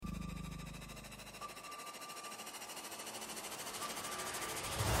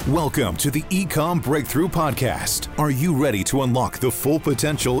Welcome to the Ecom Breakthrough Podcast. Are you ready to unlock the full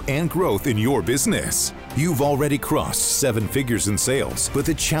potential and growth in your business? You've already crossed 7 figures in sales, but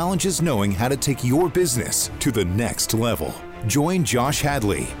the challenge is knowing how to take your business to the next level. Join Josh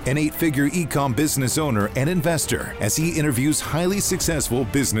Hadley, an 8-figure ecom business owner and investor, as he interviews highly successful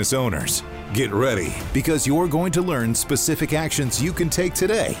business owners. Get ready, because you're going to learn specific actions you can take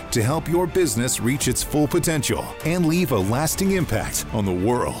today to help your business reach its full potential and leave a lasting impact on the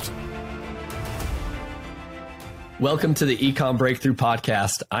world. Welcome to the Ecom Breakthrough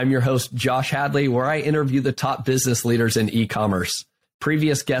Podcast. I'm your host, Josh Hadley, where I interview the top business leaders in e-commerce.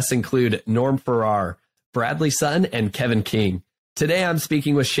 Previous guests include Norm Farrar, Bradley Sutton, and Kevin King. Today, I'm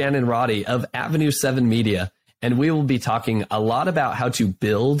speaking with Shannon Roddy of Avenue 7 Media, and we will be talking a lot about how to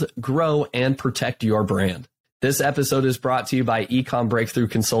build, grow, and protect your brand. This episode is brought to you by Ecom Breakthrough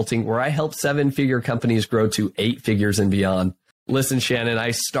Consulting, where I help 7-figure companies grow to 8 figures and beyond. Listen, Shannon,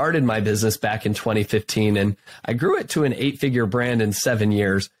 I started my business back in 2015, and I grew it to an 8-figure brand in 7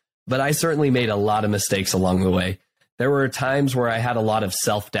 years, but I certainly made a lot of mistakes along the way. There were times where I had a lot of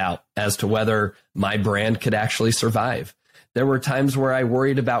self-doubt as to whether my brand could actually survive. There were times where I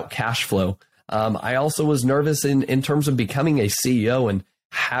worried about cash flow. I also was nervous in terms of becoming a CEO and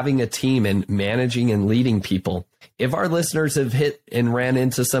having a team and managing and leading people. If our listeners have hit and ran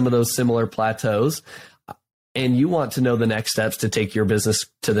into some of those similar plateaus, and you want to know the next steps to take your business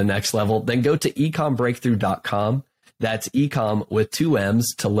to the next level, then go to ecombreakthrough.com. That's ecom with 2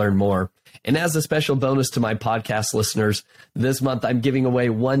 M's to learn more. And as a special bonus to my podcast listeners, this month I'm giving away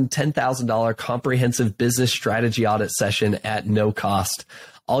one $10,000 comprehensive business strategy audit session at no cost.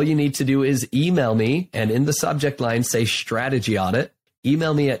 All you need to do is email me, and in the subject line say strategy audit.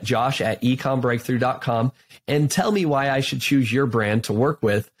 Email me at josh@ecombreakthrough.com and tell me why I should choose your brand to work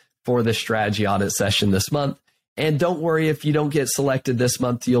with for the strategy audit session this month. And don't worry, if you don't get selected this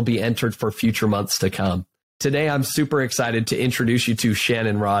month, you'll be entered for future months to come. Today, I'm super excited to introduce you to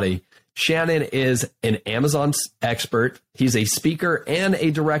Shannon Roddy. Shannon is an Amazon expert. He's a speaker and a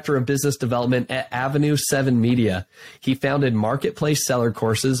director of business development at Avenue 7 Media. He founded Marketplace Seller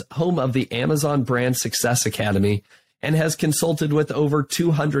Courses, home of the Amazon Brand Success Academy, and has consulted with over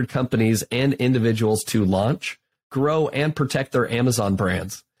 200 companies and individuals to launch, grow, and protect their Amazon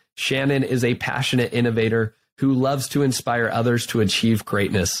brands. Shannon is a passionate innovator who loves to inspire others to achieve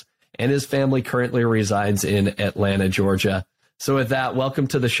greatness, and his family currently resides in Atlanta, Georgia. So with that, welcome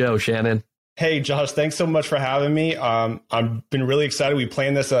to the show, Shannon. Hey, Josh, thanks so much for having me. I've been really excited. We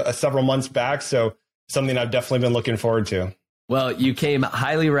planned this several months back, so something I've definitely been looking forward to. Well, you came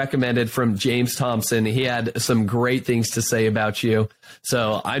highly recommended from James Thompson. He had some great things to say about you.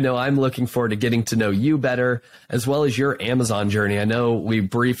 So I know I'm looking forward to getting to know you better, as well as your Amazon journey. I know we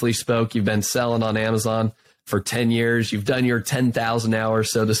briefly spoke. You've been selling on Amazon for 10 years. You've done your 10,000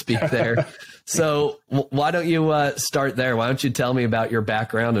 hours, so to speak, there. So why don't you start there? Why don't you tell me about your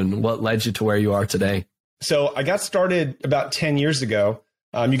background and what led you to where you are today? So I got started about 10 years ago.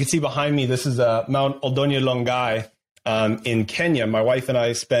 You can see behind me, this is Mount Eldoño Longai in Kenya. My wife and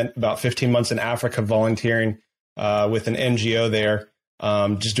I spent about 15 months in Africa volunteering with an NGO there,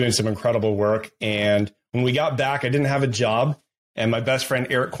 just doing some incredible work. And when we got back, I didn't have a job. And my best friend,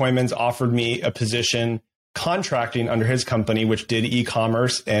 Eric Koymans, offered me a position contracting under his company, which did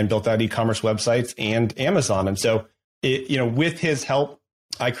e-commerce and built out e-commerce websites and Amazon. And so, with his help,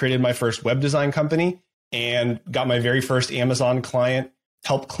 I created my first web design company and got my very first Amazon client,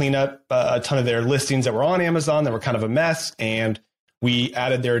 helped clean up a ton of their listings that were on Amazon that were kind of a mess. And we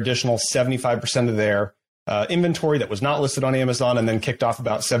added their additional 75% of their inventory that was not listed on Amazon, and then kicked off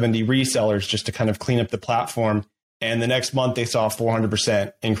about 70 resellers just to kind of clean up the platform. And the next month they saw a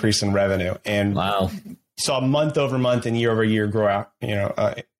 400% increase in revenue. And wow. Saw month over month and year over year grow out,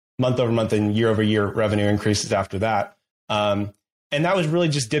 month over month and year over year revenue increases after that. And that was really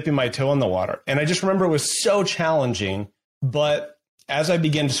just dipping my toe in the water. And I just remember it was so challenging. But as I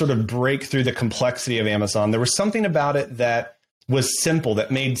began to sort of break through the complexity of Amazon, there was something about it that was simple, that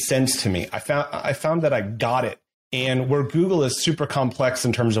made sense to me. I found that I got it. And where Google is super complex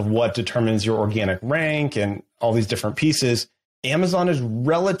in terms of what determines your organic rank and all these different pieces, Amazon is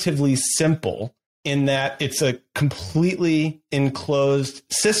relatively simple in that it's a completely enclosed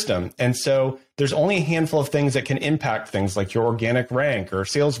system. And so there's only a handful of things that can impact things like your organic rank or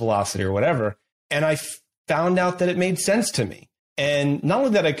sales velocity or whatever. And I found out that it made sense to me. And not only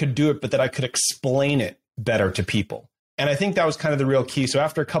that I could do it, but that I could explain it better to people. And I think that was kind of the real key. So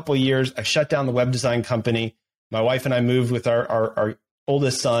after a couple of years, I shut down the web design company. My wife and I moved with our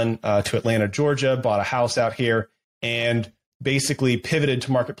oldest son to Atlanta, Georgia, bought a house out here, and basically pivoted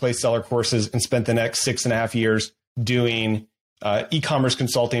to Marketplace Seller Courses and spent the next 6.5 years doing e-commerce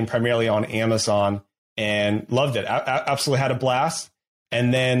consulting primarily on Amazon and loved it. I absolutely had a blast.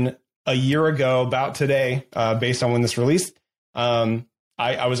 And then a year ago, about today, based on when this released,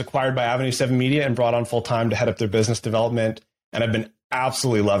 I was acquired by Avenue 7 Media and brought on full time to head up their business development. And I've been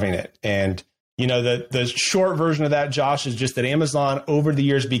absolutely loving it. And, you know, the short version of that, Josh, is just that Amazon over the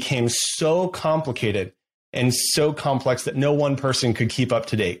years became so complicated and so complex that no one person could keep up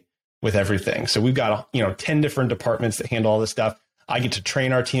to date with everything. So we've got, 10 different departments that handle all this stuff. I get to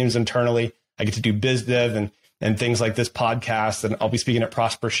train our teams internally. I get to do biz dev and things like this podcast. And I'll be speaking at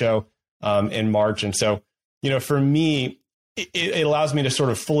Prosper Show in March. And so, for me, it allows me to sort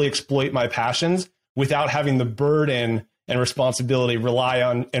of fully exploit my passions without having the burden and responsibility rely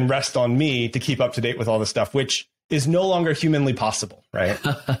on and rest on me to keep up to date with all this stuff, which is no longer humanly possible, right?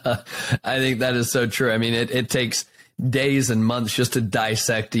 I think that is so true. I mean, it takes days and months just to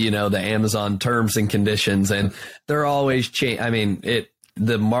dissect, the Amazon terms and conditions, and they're always changing. I mean,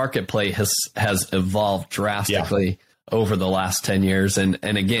 the marketplace has evolved drastically over the last 10 years. And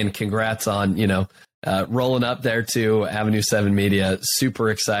again, congrats on, rolling up there to Avenue 7 Media. Super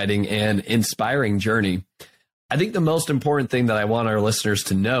exciting and inspiring journey. I think the most important thing that I want our listeners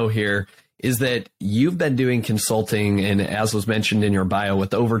to know here is that you've been doing consulting, and as was mentioned in your bio,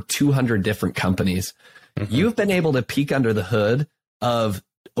 with over 200 different companies. Mm-hmm. You've been able to peek under the hood of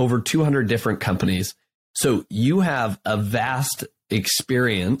over 200 different companies. So you have a vast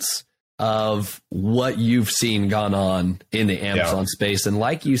experience of what you've seen gone on in the Amazon space. And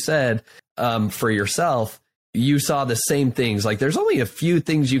like you said, for yourself, you saw the same things. Like there's only a few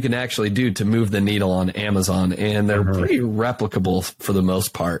things you can actually do to move the needle on Amazon, and they're pretty replicable for the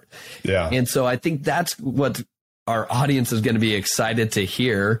most part. Yeah. And so I think that's what our audience is going to be excited to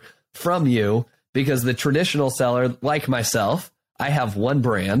hear from you, because the traditional seller, like myself, I have one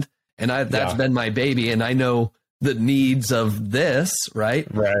brand and that's been my baby, and I know the needs of this, right?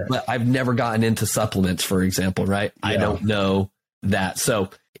 But I've never gotten into supplements, for example, right? I don't know that. So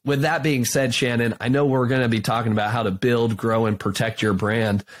with that being said, Shannon, I know we're going to be talking about how to build, grow, and protect your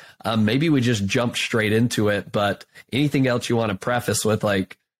brand. Maybe we just jump straight into it, but anything else you want to preface with,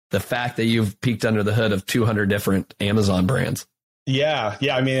 like the fact that you've peeked under the hood of 200 different Amazon brands? Yeah.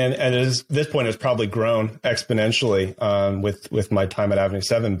 I mean, and at this point, it's probably grown exponentially with my time at Avenue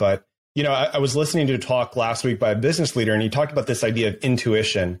 7. But, I was listening to a talk last week by a business leader, and he talked about this idea of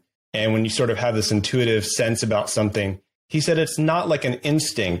intuition. And when you sort of have this intuitive sense about something, he said it's not like an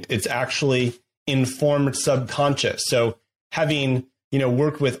instinct. It's actually informed subconscious. So having,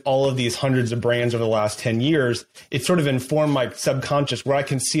 worked with all of these hundreds of brands over the last 10 years, it sort of informed my subconscious, where I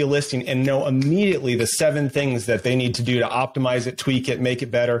can see a listing and know immediately the 7 things that they need to do to optimize it, tweak it, make it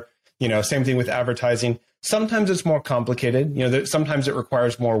better. Same thing with advertising. Sometimes it's more complicated. Sometimes it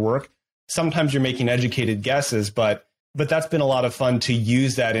requires more work. Sometimes you're making educated guesses, but that's been a lot of fun to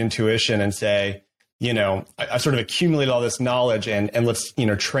use that intuition and say, I sort of accumulated all this knowledge and let's,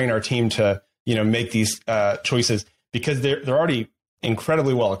 train our team to, make these choices, because they're already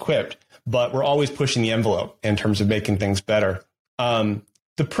incredibly well equipped, but we're always pushing the envelope in terms of making things better.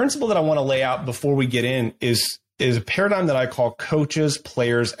 The principle that I want to lay out before we get in is a paradigm that I call coaches,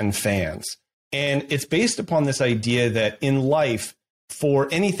 players, and fans. And it's based upon this idea that in life, for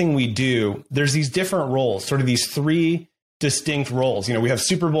anything we do, there's these different roles, sort of these 3 distinct roles. We have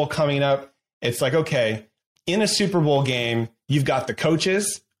Super Bowl coming up. It's like, okay, in a Super Bowl game, you've got the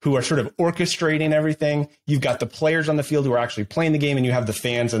coaches who are sort of orchestrating everything. You've got the players on the field who are actually playing the game, and you have the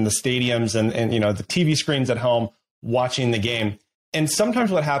fans and the stadiums and the TV screens at home watching the game. And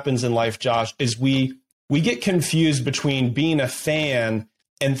sometimes what happens in life, Josh, is we get confused between being a fan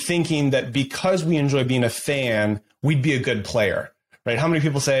and thinking that because we enjoy being a fan, we'd be a good player, right? How many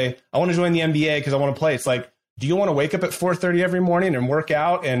people say, I want to join the NBA because I want to play? It's like, do you want to wake up at 4:30 every morning and work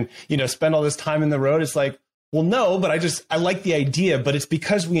out and, spend all this time in the road? It's like, well, no, but I like the idea, but it's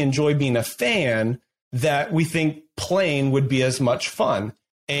because we enjoy being a fan that we think playing would be as much fun.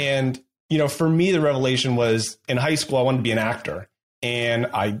 And, for me, the revelation was in high school, I wanted to be an actor, and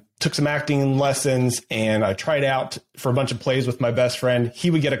I took some acting lessons and I tried out for a bunch of plays with my best friend. He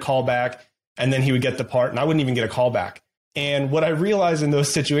would get a call back and then he would get the part and I wouldn't even get a call back. And what I realized in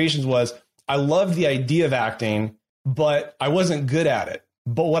those situations was I loved the idea of acting, but I wasn't good at it.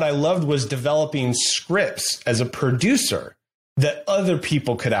 But what I loved was developing scripts as a producer that other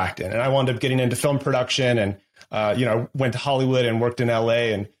people could act in. And I wound up getting into film production and, went to Hollywood and worked in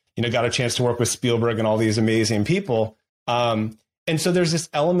LA and, got a chance to work with Spielberg and all these amazing people. And so there's this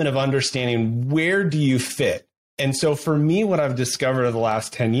element of understanding, where do you fit? And so for me, what I've discovered over the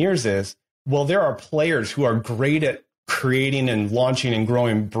last 10 years is, well, there are players who are great at creating and launching and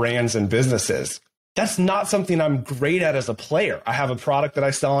growing brands and businesses. That's not something I'm great at as a player. I have a product that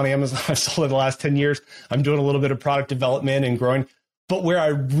I sell on Amazon. I've sold it the last 10 years. I'm doing a little bit of product development and growing. But where I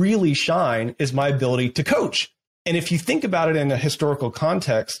really shine is my ability to coach. And if you think about it in a historical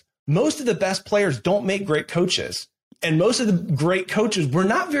context, most of the best players don't make great coaches. And most of the great coaches were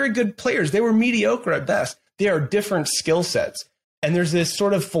not very good players. They were mediocre at best. They are different skill sets. And there's this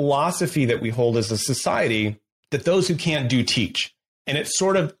sort of philosophy that we hold as a society that those who can't do teach. And it's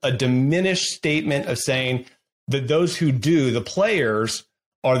sort of a diminished statement of saying that those who do, the players,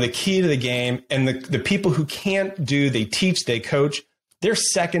 are the key to the game. And the people who can't do, they teach, they coach. They're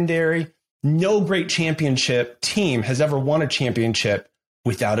secondary. No great championship team has ever won a championship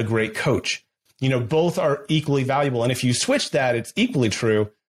without a great coach. You know, both are equally valuable. And if you switch that, it's equally true.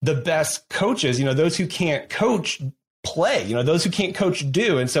 The best coaches, you know, those who can't coach play, you know, those who can't coach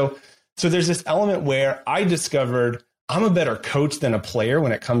do. And so there's this element where I discovered I'm a better coach than a player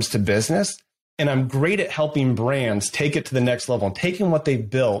when it comes to business. And I'm great at helping brands take it to the next level and taking what they've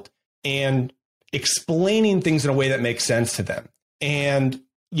built and explaining things in a way that makes sense to them. And,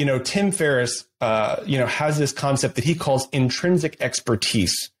 you know, Tim Ferriss, has this concept that he calls intrinsic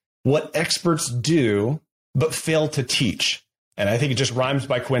expertise, what experts do, but fail to teach. And I think it just rhymes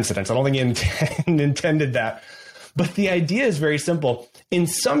by coincidence. I don't think he intended that. But the idea is very simple. In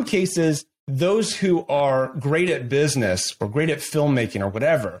some cases, those who are great at business or great at filmmaking or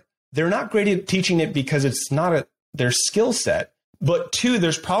whatever, they're not great at teaching it because it's not their skill set. But two,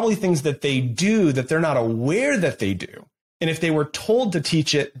 there's probably things that they do that they're not aware that they do. And if they were told to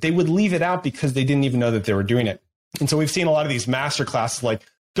teach it, they would leave it out because they didn't even know that they were doing it. And so we've seen a lot of these master classes like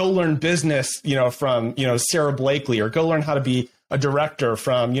go learn business, from, Sarah Blakely, or go learn how to be a director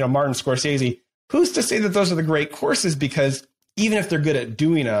from, Martin Scorsese. Who's to say that those are the great courses? Because even if they're good at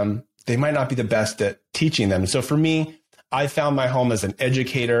doing them, they might not be the best at teaching them. So for me, I found my home as an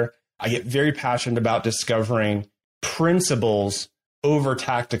educator. I get very passionate about discovering principles over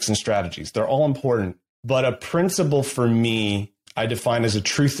tactics and strategies. They're all important, but a principle for me, I define as a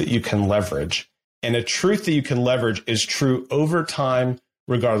truth that you can leverage. And a truth that you can leverage is true over time,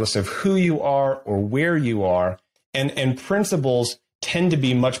 regardless of who you are or where you are. And principles tend to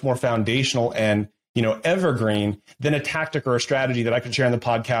be much more foundational and evergreen than a tactic or a strategy that I could share on the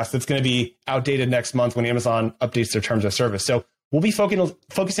podcast that's going to be outdated next month when Amazon updates their terms of service. So we'll be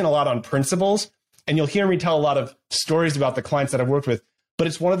focusing a lot on principles, and you'll hear me tell a lot of stories about the clients that I've worked with. But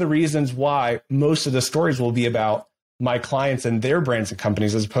it's one of the reasons why most of the stories will be about my clients and their brands and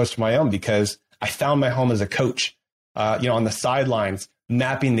companies as opposed to my own, because I found my home as a coach, on the sidelines,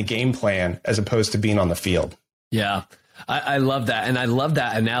 mapping the game plan as opposed to being on the field. Yeah. I love that. And I love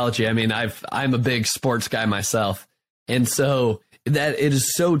that analogy. I mean, I'm a big sports guy myself. And so that it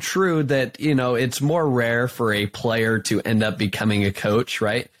is so true that, it's more rare for a player to end up becoming a coach,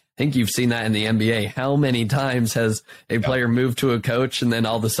 right? I think you've seen that in the NBA. How many times has a player moved to a coach and then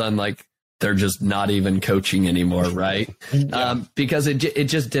all of a sudden, like, they're just not even coaching anymore, right? Because it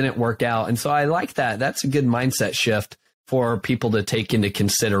just didn't work out. And so I like that. That's a good mindset shift for people to take into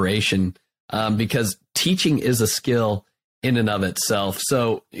consideration, because teaching is a skill in and of itself.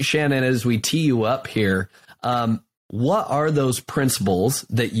 So Shannon, as we tee you up here, what are those principles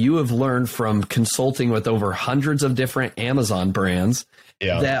that you have learned from consulting with over hundreds of different Amazon brands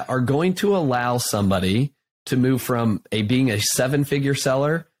that are going to allow somebody to move from being a 7-figure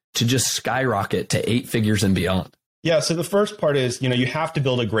seller to just skyrocket to 8 figures and beyond? Yeah. So the first part is, you have to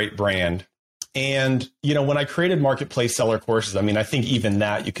build a great brand. And, when I created marketplace seller courses, I mean, I think even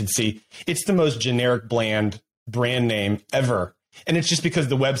that you can see it's the most generic brand name ever. And it's just because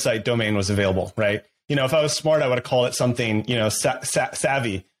the website domain was available, right? If I was smart, I would have called it something,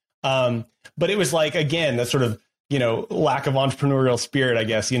 savvy. But it was like, again, that sort of, lack of entrepreneurial spirit, I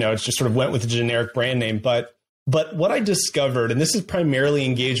guess, it's just sort of went with the generic brand name. But what I discovered, and this is primarily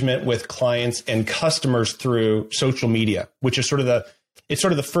engagement with clients and customers through social media, which is sort of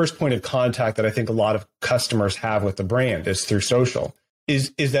the first point of contact that I think a lot of customers have with the brand is through social,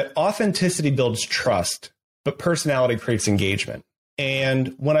 is that authenticity builds trust, but personality creates engagement.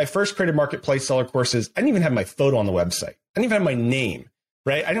 And when I first created marketplace seller courses, I didn't even have my photo on the website. I didn't even have my name,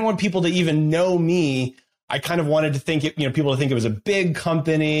 right? I didn't want people to even know me. I kind of wanted to think people to think it was a big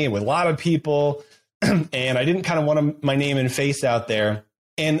company with a lot of people. And I didn't kind of want my name and face out there.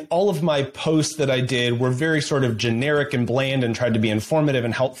 And all of my posts that I did were very sort of generic and bland and tried to be informative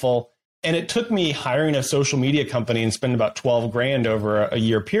and helpful. And it took me hiring a social media company and spending about $12,000 over a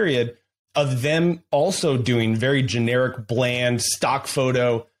year period of them also doing very generic, bland stock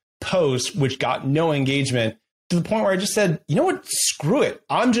photo posts, which got no engagement, to the point where I just said, you know what, screw it.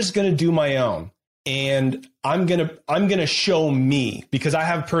 I'm just going to do my own. and I'm gonna show me, because I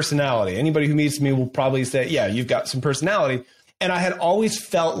have personality. Anybody who meets me will probably say, yeah, you've got some personality. And I had always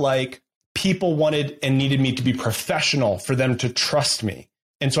felt like people wanted and needed me to be professional for them to trust me.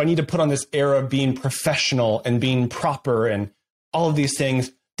 And so I need to put on this air of being professional and being proper and all of these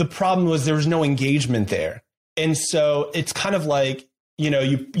things. The problem was there was no engagement there. And so it's kind of like,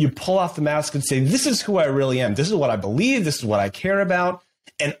 you pull off the mask and say, this is who I really am. This is what I believe. This is what I care about.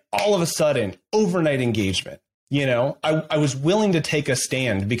 And all of a sudden, overnight engagement. I was willing to take a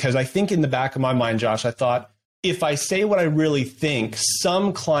stand, because I think in the back of my mind, Josh, I thought, if I say what I really think,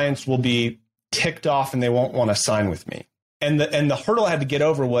 some clients will be ticked off and they won't want to sign with me. And the hurdle I had to get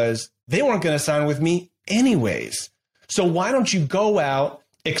over was they weren't going to sign with me anyways. So why don't you go out,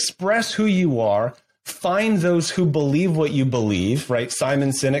 express who you are, find those who believe what you believe, right? Simon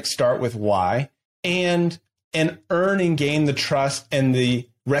Sinek, start with why, and earn and gain the trust and the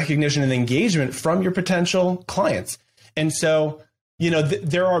recognition and engagement from your potential clients. And so,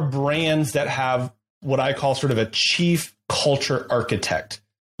 there are brands that have what I call sort of a chief culture architect,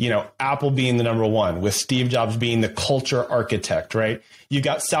 Apple being the number one, with Steve Jobs being the culture architect, right? You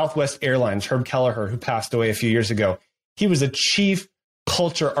got Southwest Airlines, Herb Kelleher, who passed away a few years ago. He was a chief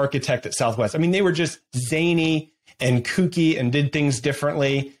culture architect at Southwest. I mean, they were just zany and kooky and did things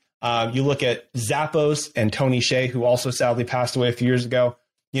differently. You look at Zappos and Tony Hsieh, who also sadly passed away a few years ago,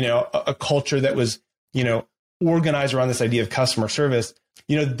 a culture that was, organized around this idea of customer service.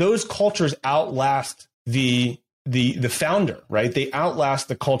 Those cultures outlast the founder, right? They outlast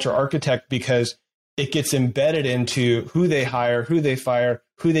the culture architect, because it gets embedded into who they hire, who they fire,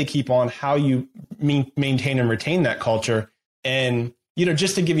 who they keep on, how you maintain and retain that culture. And,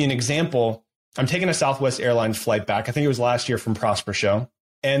 just to give you an example, I'm taking a Southwest Airlines flight back. I think it was last year from Prosper Show.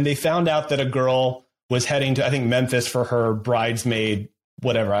 And they found out that a girl was heading to, I think, Memphis for her bridesmaid,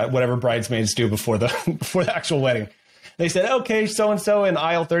 whatever bridesmaids do before the actual wedding. They said, okay, so-and-so in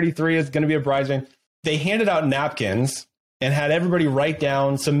aisle 33 is going to be a bridesmaid. They handed out napkins and had everybody write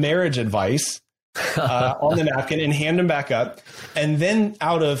down some marriage advice on the napkin and hand them back up. And then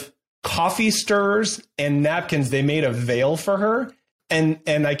out of coffee stirrers and napkins, they made a veil for her.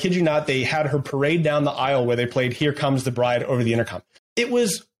 And I kid you not, they had her parade down the aisle where they played Here Comes the Bride over the intercom. It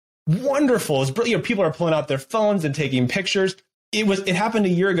was wonderful. It was brilliant. People are pulling out their phones and taking pictures. It happened a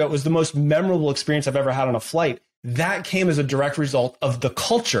year ago. It was the most memorable experience I've ever had on a flight. That came as a direct result of the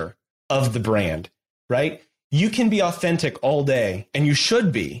culture of the brand, right? You can be authentic all day, and you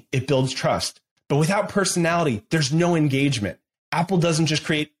should be. It builds trust. But without personality, there's no engagement. Apple doesn't just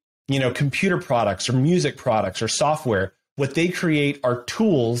create, computer products or music products or software. What they create are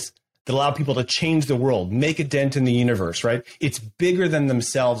tools that allow people to change the world, make a dent in the universe, right? It's bigger than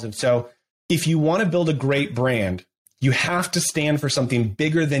themselves. And so if you want to build a great brand, you have to stand for something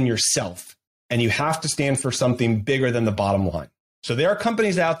bigger than yourself, and you have to stand for something bigger than the bottom line. So there are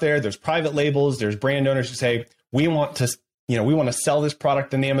companies out there, there's private labels, there's brand owners who say, we want to sell this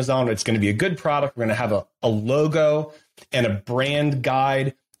product on Amazon. It's going to be a good product. We're going to have a logo and a brand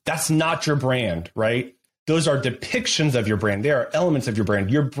guide. That's not your brand, right? Those are depictions of your brand. They are elements of your brand.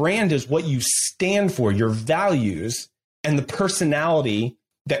 Your brand is what you stand for, your values, and the personality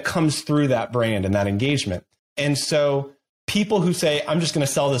that comes through that brand and that engagement. And so people who say, I'm just going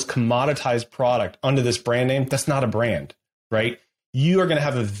to sell this commoditized product under this brand name, that's not a brand, right? You are going to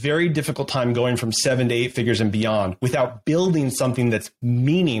have a very difficult time going from 7 to 8 figures and beyond without building something that's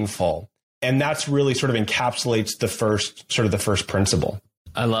meaningful. And that's really sort of encapsulates the first principle.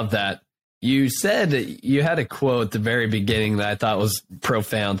 I love that. You said you had a quote at the very beginning that I thought was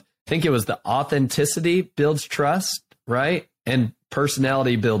profound. I think it was the authenticity builds trust, right? And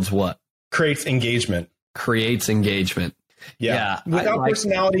personality builds what? Creates engagement. Yeah. Without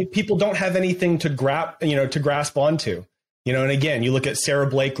personality, people don't have anything to grasp onto. And again, you look at Sarah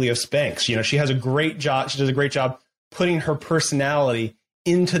Blakely of Spanx. She has a great job. She does a great job putting her personality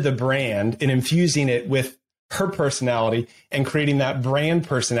into the brand and infusing it with her personality and creating that brand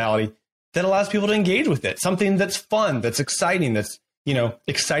personality that allows people to engage with it. Something that's fun, that's exciting, that's,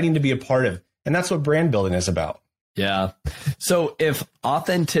 exciting to be a part of. And that's what brand building is about. Yeah. So if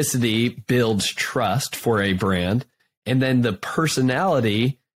authenticity builds trust for a brand, and then the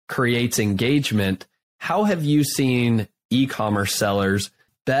personality creates engagement, how have you seen e-commerce sellers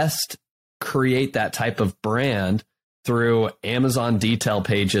best create that type of brand through Amazon detail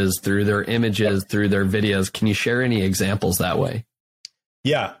pages, through their images, through their videos? Can you share any examples that way?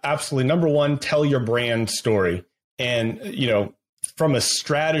 Yeah, absolutely. Number one, tell your brand story. And, from a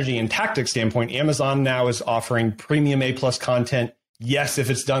strategy and tactic standpoint, Amazon now is offering premium A+ content. Yes, if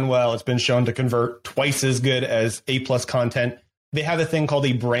it's done well, it's been shown to convert twice as good as A+ content. They have a thing called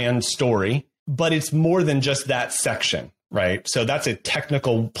a brand story. but it's more than just that section, right? So that's a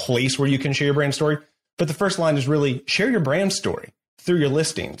technical place where you can share your brand story. But the first line is really share your brand story through your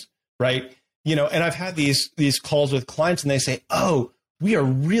listings, right? You know, and I've had these calls with clients and they say, oh, we are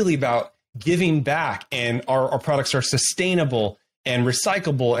really about giving back and our products are sustainable and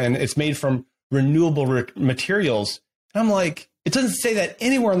recyclable and it's made from renewable materials. And I'm like, it doesn't say that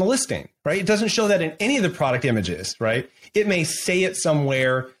anywhere on the listing, right? It doesn't show that in any of the product images, right? It may say it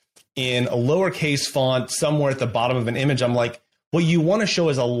somewhere in a lowercase font, somewhere at the bottom of an image. I'm like, what you want to show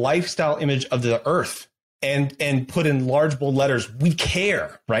is a lifestyle image of the earth and put in large bold letters. We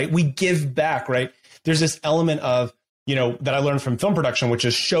care, right? We give back, right? There's this element of, you know, that I learned from film production, which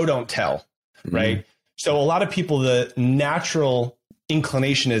is show, don't tell, right? So a lot of people, the natural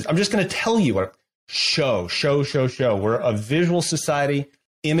inclination is, I'm just going to tell you what show. We're a visual society.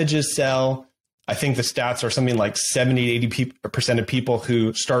 Images sell. I think the stats are something like 70 to 80% of people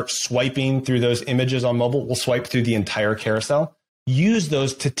who start swiping through those images on mobile will swipe through the entire carousel. Use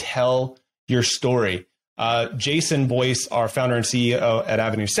those to tell your story. Jason Boyce, our founder and CEO at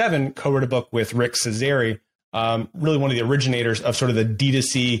Avenue 7, co-wrote a book with Rick Cesare, really one of the originators of sort of the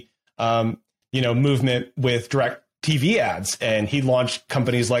D2C movement with direct TV ads. And he launched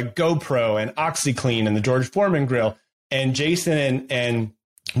companies like GoPro and OxyClean and the George Foreman Grill. And Jason and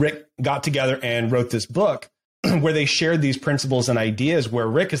Rick got together and wrote this book where they shared these principles and ideas where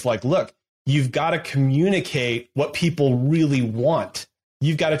Rick is like, look, you've got to communicate what people really want.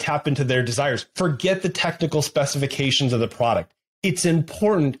 You've got to tap into their desires. Forget the technical specifications of the product. It's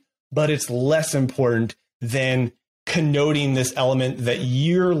important, but it's less important than connoting this element that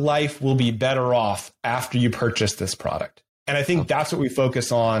your life will be better off after you purchase this product. And I think that's what we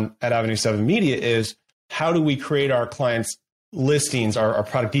focus on at Avenue 7 Media is how do we create our clients' listings, our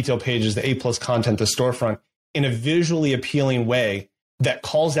product detail pages, the A+ content, the storefront in a visually appealing way that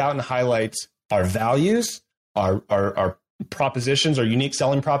calls out and highlights our values, our propositions, our unique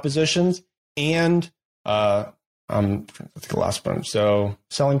selling propositions, and the last one. So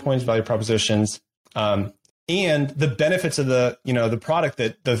selling points, value propositions, and the benefits of the product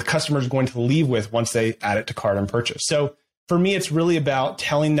that the customer is going to leave with once they add it to cart and purchase. So for me, it's really about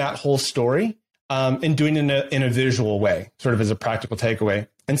telling that whole story and doing it in a visual way, sort of as a practical takeaway.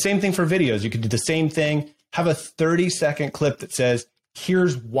 And same thing for videos. You could do the same thing, have a 30-second clip that says,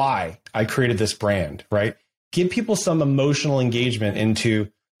 here's why I created this brand, right? Give people some emotional engagement into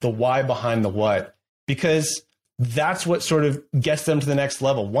the why behind the what, because that's what sort of gets them to the next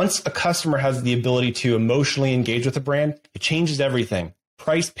level. Once a customer has the ability to emotionally engage with a brand, it changes everything.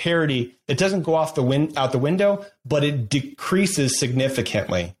 Price parity, it doesn't go out the window, but it decreases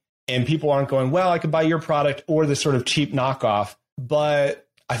significantly. And people aren't going, well, I could buy your product or this sort of cheap knockoff, but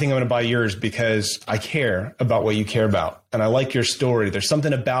I think I'm going to buy yours because I care about what you care about. And I like your story. There's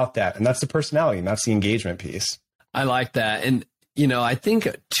something about that. And that's the personality. And that's the engagement piece. I like that. And, I think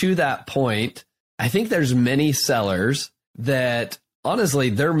to that point, I think there's many sellers that honestly,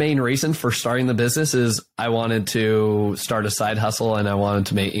 their main reason for starting the business is I wanted to start a side hustle and I wanted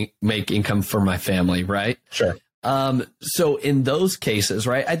to make income for my family. Right. Sure. So in those cases,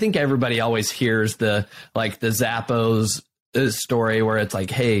 right, I think everybody always hears the Zappos story where it's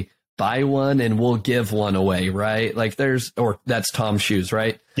like, hey, buy one and we'll give one away, right? Like that's Tom's shoes,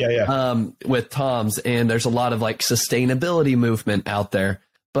 right? Yeah. With Tom's, and there's a lot of like sustainability movement out there.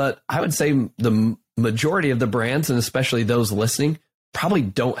 But I would say the majority of the brands, and especially those listening, probably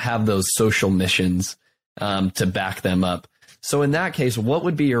don't have those social missions to back them up. So in that case, what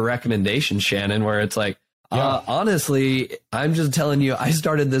would be your recommendation, Shannon, where it's like, honestly, I'm just telling you, I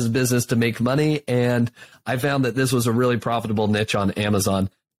started this business to make money and I found that this was a really profitable niche on Amazon.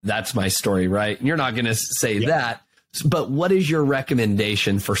 That's my story, right? And you're not going to say that, but what is your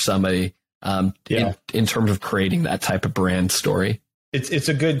recommendation for somebody in terms of creating that type of brand story? It's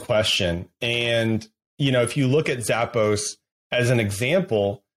a good question. And, if you look at Zappos as an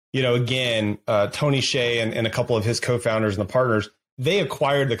example, again, Tony Hsieh and a couple of his co-founders and the partners, they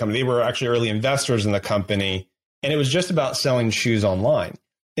acquired the company. They were actually early investors in the company, and it was just about selling shoes online.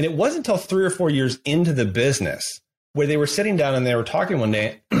 And it wasn't until 3 or 4 years into the business where they were sitting down and they were talking one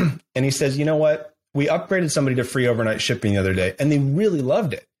day, and he says, you know what? We upgraded somebody to free overnight shipping the other day, and they really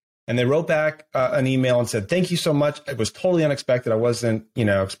loved it. And they wrote back an email and said, thank you so much. It was totally unexpected. I wasn't,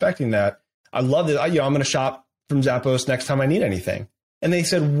 expecting that. I love it. I'm going to shop from Zappos next time I need anything. And they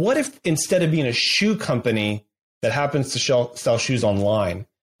said, what if instead of being a shoe company that happens to sell shoes online,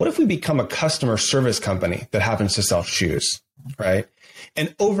 what if we become a customer service company that happens to sell shoes, right?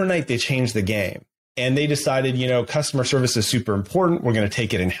 And overnight, they changed the game. And they decided, customer service is super important. We're going to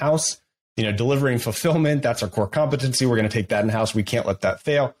take it in-house. delivering fulfillment. That's our core competency. We're going to take that in-house. We can't let that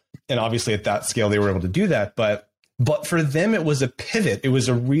fail. And obviously at that scale, they were able to do that. But for them, it was a pivot. It was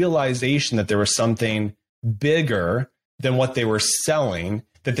a realization that there was something bigger than what they were selling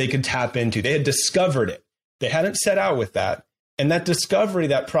that they could tap into. They had discovered it. They hadn't set out with that. And that discovery,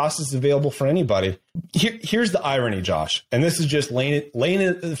 that process is available for anybody. Here's the irony, Josh. And this is just laying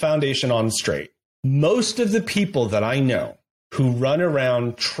the foundation on straight. Most of the people that I know who run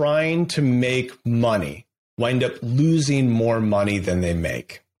around trying to make money wind up losing more money than they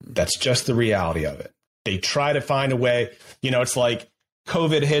make. That's just the reality of it. They try to find a way. It's like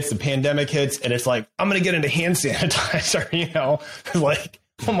COVID hits, the pandemic hits, and it's like, I'm going to get into hand sanitizer, like,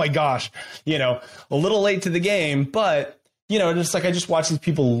 oh my gosh, a little late to the game, but it's like I just watch these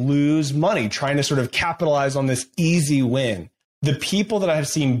people lose money trying to sort of capitalize on this easy win. The people that I have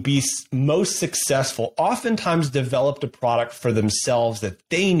seen be most successful oftentimes developed a product for themselves that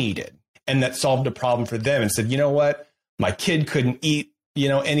they needed and that solved a problem for them and said, you know what, my kid couldn't eat,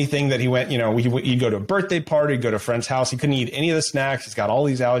 anything that he went, he'd go to a birthday party, go to a friend's house. He couldn't eat any of the snacks. He's got all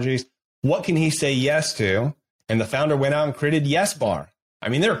these allergies. What can he say yes to? And the founder went out and created Yes Bar. I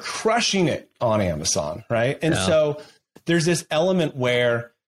mean, they're crushing it on Amazon, right? And so there's this element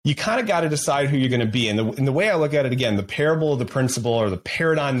where you kind of got to decide who you're going to be. And the way I look at it, again, the parable of the principle or the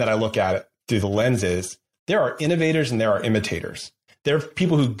paradigm that I look at it through the lens is there are innovators and there are imitators. There are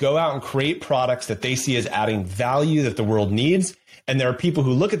people who go out and create products that they see as adding value that the world needs. And there are people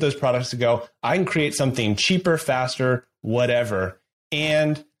who look at those products and go, I can create something cheaper, faster, whatever.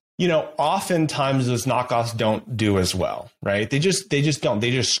 And, oftentimes those knockoffs don't do as well, right? They just don't. They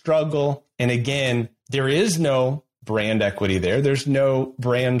just struggle. And again, there is no brand equity there. There's no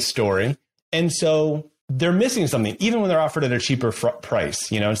brand story. And so they're missing something, even when they're offered at a cheaper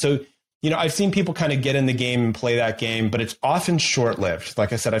price, So, I've seen people kind of get in the game and play that game, but it's often short-lived.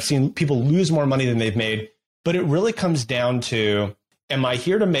 Like I said, I've seen people lose more money than they've made, but it really comes down to, am I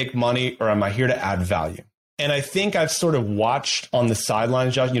here to make money or am I here to add value? And I think I've sort of watched on the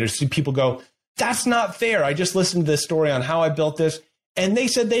sidelines, Josh, see people go, that's not fair. I just listened to this story on how I built this. And they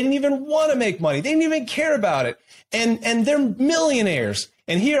said they didn't even want to make money. They didn't even care about it. And they're millionaires.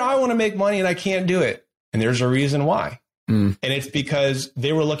 And here I want to make money and I can't do it. And there's a reason why. And it's because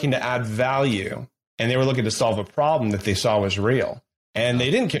they were looking to add value and they were looking to solve a problem that they saw was real. And they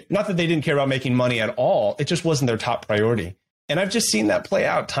didn't care, not that they didn't care about making money at all. It just wasn't their top priority. And I've just seen that play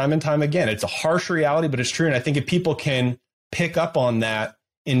out time and time again. It's a harsh reality, but it's true. And I think if people can pick up on that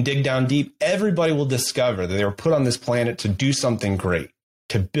and dig down deep, everybody will discover that they were put on this planet to do something great,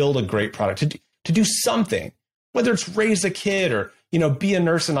 to build a great product, to do something, whether it's raise a kid or, be a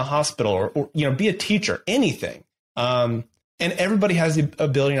nurse in a hospital or be a teacher, anything. And everybody has the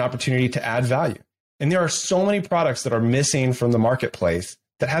ability and opportunity to add value. And there are so many products that are missing from the marketplace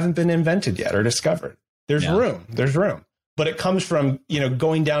that haven't been invented yet or discovered. There's room. But it comes from,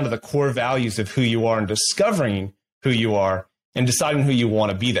 going down to the core values of who you are and discovering who you are and deciding who you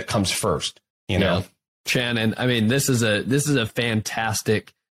want to be. That comes first, Yeah. Shannon, I mean, this is a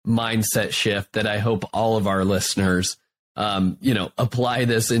fantastic mindset shift that I hope all of our listeners, apply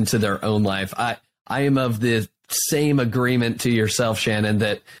this into their own life. I am of the same agreement to yourself, Shannon,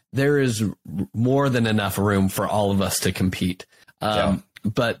 that there is more than enough room for all of us to compete.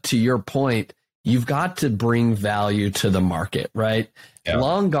 But to your point, you've got to bring value to the market, right? Yeah.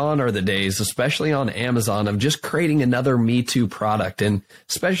 Long gone are the days, especially on Amazon, of just creating another Me Too product. And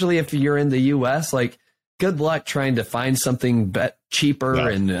especially if you're in the US, like, good luck trying to find something cheaper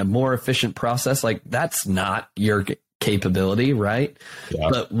and a more efficient process. Like, that's not your capability, right? Yeah.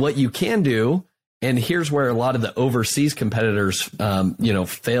 But what you can do, and here's where a lot of the overseas competitors,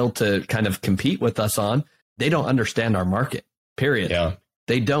 fail to kind of compete with us on, they don't understand our market, period. Yeah.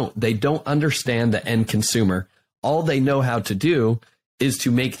 They don't understand the end consumer. All they know how to do is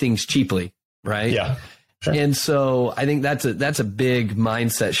to make things cheaply, right? Yeah. Sure. And so I think that's a big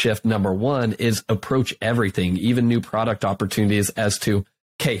mindset shift. Number one is approach everything, even new product opportunities, as to,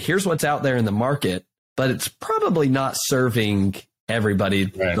 okay, here's what's out there in the market, but it's probably not serving everybody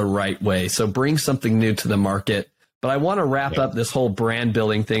the right way. So bring something new to the market. But I want to wrap up this whole brand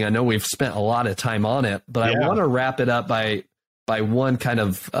building thing. I know we've spent a lot of time on it, but I want to wrap it up by one kind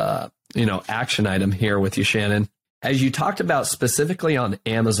of, action item here with you, Shannon. As you talked about specifically on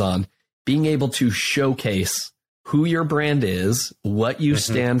Amazon, being able to showcase who your brand is, what you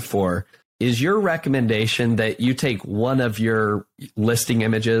stand for, is your recommendation that you take one of your listing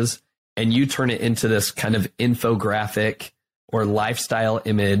images and you turn it into this kind of infographic or lifestyle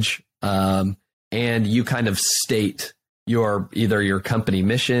image, and you kind of state either your company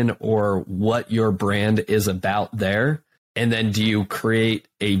mission or what your brand is about there? And then do you create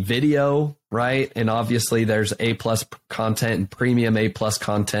a video, right? And obviously there's A+ content and premium A+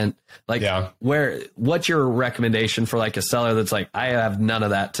 content. Like what's your recommendation for like a seller that's like, I have none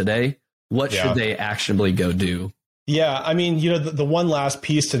of that today? What should they actionably go do? Yeah. I mean, the one last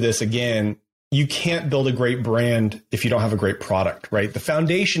piece to this, again, you can't build a great brand if you don't have a great product, right? The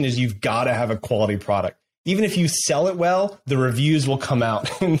foundation is you've got to have a quality product. Even if you sell it well, the reviews will come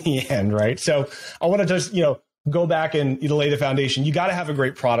out in the end, right? So I want to just, go back and lay the foundation. You got to have a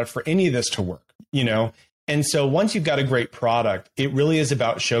great product for any of this to work, And so once you've got a great product, it really is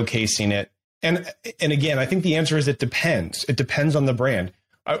about showcasing it. And again, I think the answer is it depends. It depends on the brand.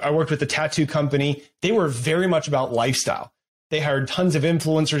 I worked with a tattoo company. They were very much about lifestyle. They hired tons of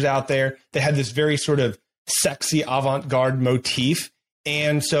influencers out there. They had this very sort of sexy avant-garde motif.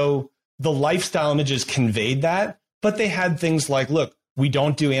 And so the lifestyle images conveyed that, but they had things like, look, we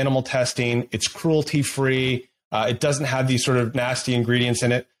don't do animal testing. It's cruelty-free. It doesn't have these sort of nasty ingredients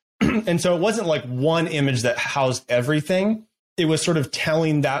in it. And so it wasn't like one image that housed everything. It was sort of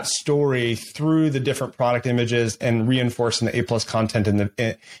telling that story through the different product images and reinforcing the A+ content.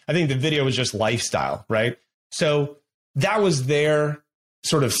 I think the video was just lifestyle, right? So that was their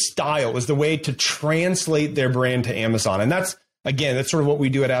sort of style. It was the way to translate their brand to Amazon. And that's sort of what we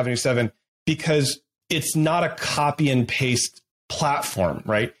do at Avenue 7, because it's not a copy and paste platform,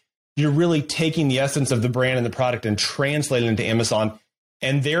 right? You're really taking the essence of the brand and the product and translating it into Amazon.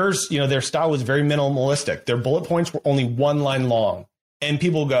 And their style was very minimalistic. Their bullet points were only one line long. And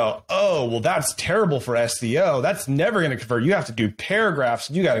people go, oh, well, that's terrible for SEO. That's never going to convert. You have to do paragraphs.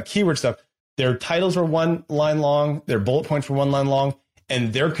 You got to keyword stuff. Their titles were one line long. Their bullet points were one line long.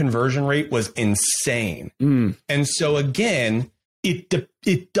 And their conversion rate was insane. And so again,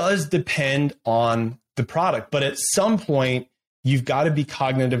 it does depend on the product. But at some point, you've got to be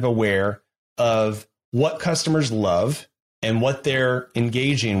cognitive aware of what customers love and what they're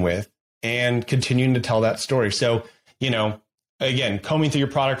engaging with and continuing to tell that story. So, again, combing through your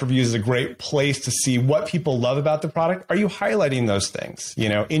product reviews is a great place to see what people love about the product. Are you highlighting those things,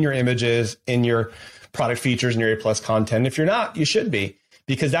 in your images, in your product features, and your A+ content? If you're not, you should be,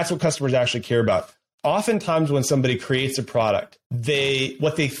 because that's what customers actually care about. Oftentimes when somebody creates a product,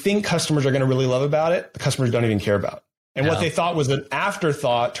 what they think customers are going to really love about it, the customers don't even care about. And what they thought was an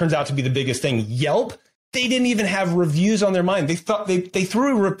afterthought turns out to be the biggest thing. Yelp, they didn't even have reviews on their mind. They thought they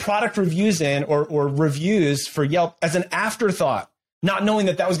threw product reviews in or reviews for Yelp as an afterthought, not knowing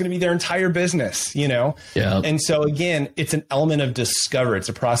that was going to be their entire business, Yeah. And so again, it's an element of discovery. It's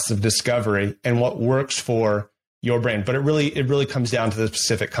a process of discovery and what works for your brand. But it really comes down to the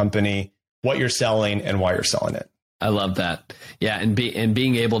specific company, what you're selling and why you're selling it. I love that. Yeah. And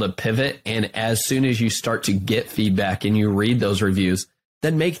being able to pivot. And as soon as you start to get feedback and you read those reviews,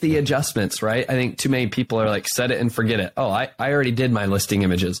 then make the adjustments, right? I think too many people are like, set it and forget it. Oh, I already did my listing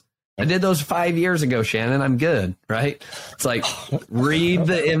images. I did those 5 years ago, Shannon. I'm good, right? It's like, read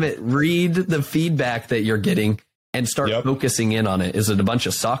the feedback that you're getting and start focusing in on it. Is it a bunch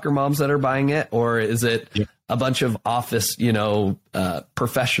of soccer moms that are buying it? Or is it a bunch of office,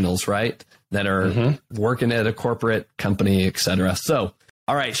 professionals, right? That are working at a corporate company, et cetera. So,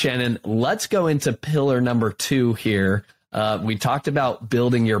 all right, Shannon, let's go into pillar number 2 here. We talked about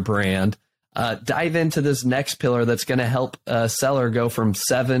building your brand. Dive into this next pillar that's going to help a seller go from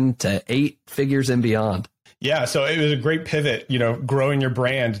 7 to 8 figures and beyond. Yeah, so it was a great pivot, growing your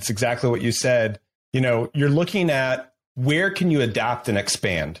brand. It's exactly what you said. You're looking at where can you adapt and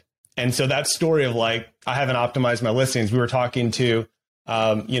expand. And so that story of like, I haven't optimized my listings. We were talking to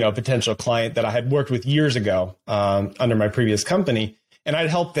a potential client that I had worked with years ago under my previous company. And I'd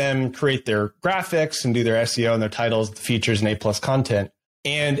help them create their graphics and do their SEO and their titles, the features, and A+ content.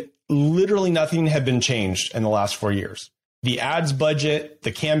 And literally nothing had been changed in the last 4 years. The ads budget,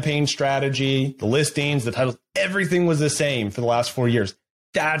 the campaign strategy, the listings, the titles, everything was the same for the last 4 years.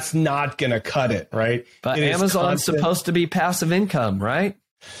 That's not going to cut it, right? But Amazon's supposed to be passive income, right?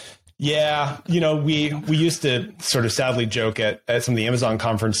 Yeah. We used to sort of sadly joke at some of the Amazon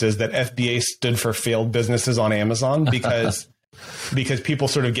conferences that FBA stood for failed businesses on Amazon because people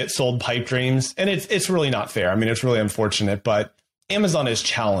sort of get sold pipe dreams, and it's really not fair. I mean, it's really unfortunate, but Amazon is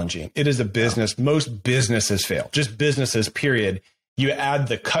challenging. It is a business. Most businesses fail, just businesses, period. You add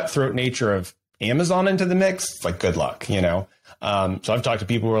the cutthroat nature of Amazon into the mix, it's like, good luck, So I've talked to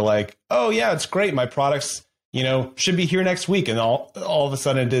people who are like, oh yeah, it's great. My products, should be here next week. And all of a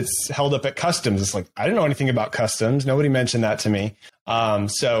sudden it's held up at customs. It's like, I didn't know anything about customs. Nobody mentioned that to me.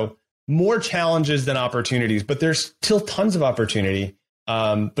 So more challenges than opportunities, but there's still tons of opportunity.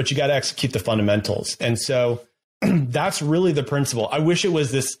 But you got to execute the fundamentals. And so that's really the principle. I wish it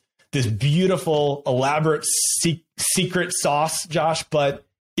was this this beautiful, elaborate secret sauce, Josh, but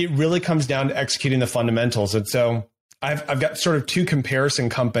it really comes down to executing the fundamentals. And so I've got sort of two comparison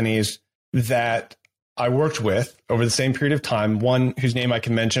companies that I worked with over the same period of time, one whose name I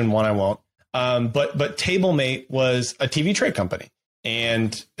can mention, one I won't. But TableMate was a TV tray company.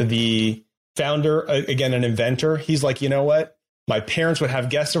 And the founder, again, an inventor, he's like, you know what? My parents would have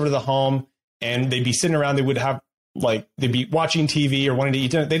guests over to the home and they'd be sitting around. They would have they'd be watching TV or wanting to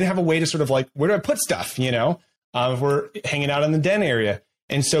eat dinner. They didn't have a way to sort of like, where do I put stuff? If we're hanging out in the den area.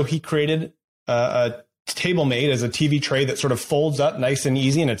 And so he created a TableMate as a TV tray that sort of folds up nice and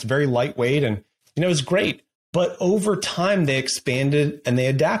easy. And it's very lightweight. And, it was great. But over time, they expanded and they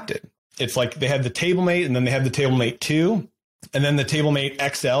adapted. It's like they had the TableMate and then they had the TableMate 2 and then the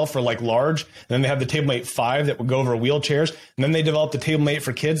TableMate XL for like large. And then they have the TableMate 5 that would go over wheelchairs. And then they developed the TableMate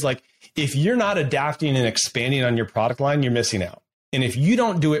for kids. Like if you're not adapting and expanding on your product line, you're missing out. And if you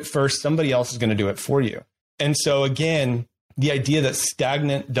don't do it first, somebody else is going to do it for you. And so again, the idea that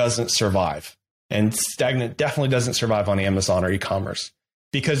stagnant doesn't survive, and stagnant definitely doesn't survive on Amazon or e-commerce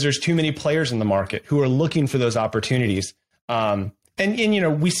because there's too many players in the market who are looking for those opportunities. And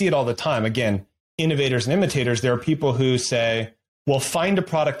we see it all the time. Again, innovators and imitators, there are people who say, well, find a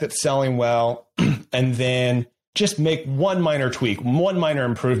product that's selling well and then just make one minor tweak, one minor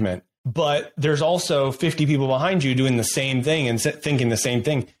improvement. But there's also 50 people behind you doing the same thing and thinking the same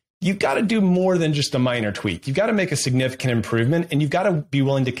thing. You've got to do more than just a minor tweak. You've got to make a significant improvement, and you've got to be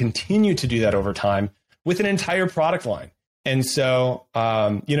willing to continue to do that over time with an entire product line. And so,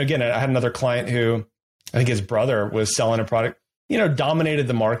 again, I had another client who I think his brother was selling a product, dominated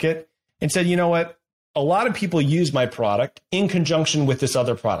the market and said, you know what? A lot of people use my product in conjunction with this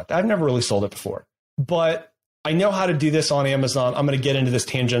other product. I've never really sold it before, but I know how to do this on Amazon. I'm going to get into this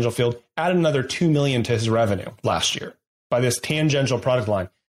tangential field, add another 2 million to his revenue last year by this tangential product line.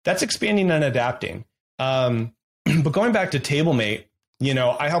 That's expanding and adapting. But going back to TableMate,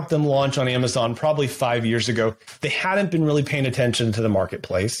 I helped them launch on Amazon probably 5 years ago. They hadn't been really paying attention to the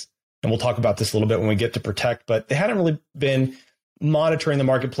marketplace. And we'll talk about this a little bit when we get to Protect, but they hadn't really been monitoring the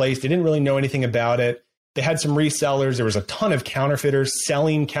marketplace. They didn't really know anything about it. They had some resellers. There was a ton of counterfeiters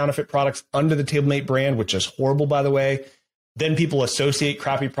selling counterfeit products under the TableMate brand, which is horrible, by the way. Then people associate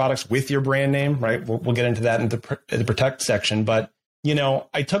crappy products with your brand name, right? We'll get into that in the Protect section. But,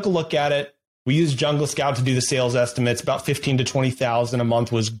 I took a look at it. We used Jungle Scout to do the sales estimates. About 15 to 20,000 a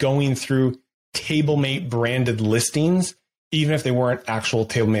month was going through TableMate branded listings, even if they weren't actual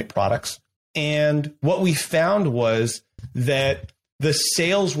TableMate products. And what we found was that the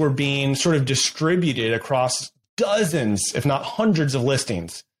sales were being sort of distributed across dozens, if not hundreds of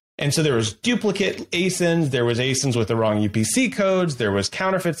listings. And so there was duplicate ASINs, there was ASINs with the wrong UPC codes, there was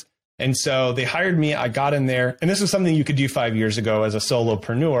counterfeits. And so they hired me. I got in there. And this was something you could do 5 years ago as a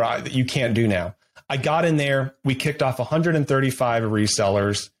solopreneur that you can't do now. I got in there. We kicked off 135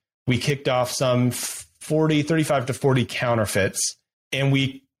 resellers. We kicked off some 35 to 40 counterfeits. And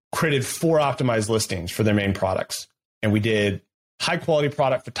we created 4 optimized listings for their main products. And we did high quality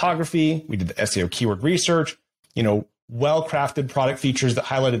product photography. We did the SEO keyword research, well-crafted product features that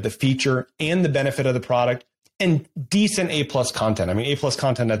highlighted the feature and the benefit of the product, and decent A+ content. I mean, A+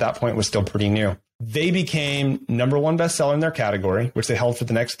 content at that point was still pretty new. They became #1 bestseller in their category, which they held for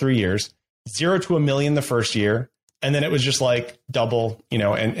the next 3 years, 0 to 1 million the first year. And then it was just like double,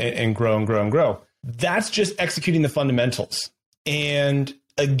 and grow and grow and grow. That's just executing the fundamentals. And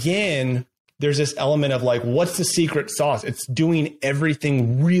again, there's this element of like, what's the secret sauce? It's doing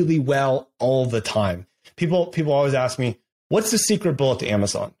everything really well all the time. People always ask me, what's the secret bullet to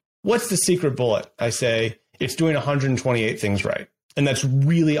Amazon? What's the secret bullet? I say, it's doing 128 things right. And that's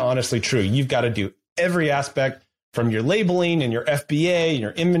really honestly true. You've got to do every aspect from your labeling and your FBA and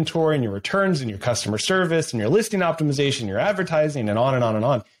your inventory and your returns and your customer service and your listing optimization, your advertising, and on and on and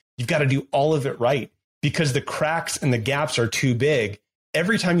on. You've got to do all of it right because the cracks and the gaps are too big.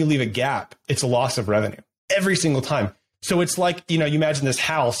 Every time you leave a gap, it's a loss of revenue every single time. So it's like, you imagine this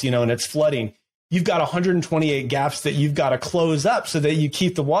house, and it's flooding. You've got 128 gaps that you've got to close up so that you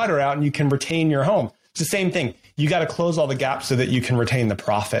keep the water out and you can retain your home. It's the same thing. You got to close all the gaps so that you can retain the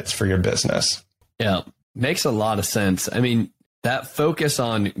profits for your business. Yeah, makes a lot of sense. I mean, that focus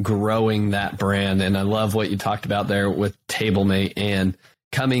on growing that brand. And I love what you talked about there with TableMate and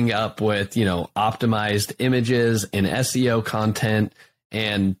coming up with, optimized images and SEO content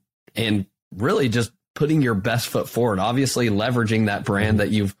and really just putting your best foot forward, obviously leveraging that brand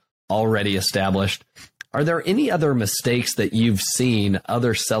that you've already established. Are there any other mistakes that you've seen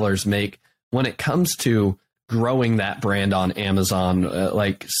other sellers make when it comes to growing that brand on Amazon,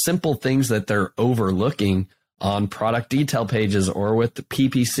 like simple things that they're overlooking on product detail pages or with the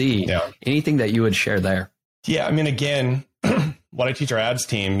PPC? Yeah. Anything that you would share there? Yeah. I mean, again, what I teach our ads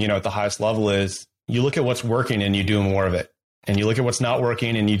team, at the highest level is you look at what's working and you do more of it. And you look at what's not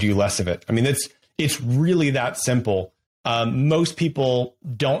working and you do less of it. I mean, it's really that simple. Most people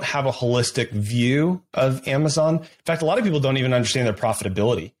don't have a holistic view of Amazon. In fact, a lot of people don't even understand their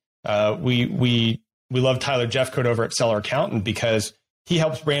profitability. We love Tyler Jeffcoat over at Seller Accountant because he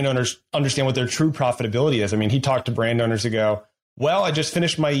helps brand owners understand what their true profitability is. I mean, he talked to brand owners who go, well, I just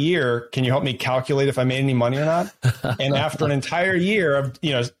finished my year. Can you help me calculate if I made any money or not? And after an entire year of,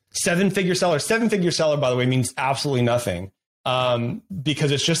 seven-figure seller, by the way, means absolutely nothing.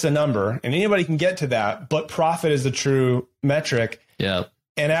 Because it's just a number and anybody can get to that, but profit is the true metric. Yeah.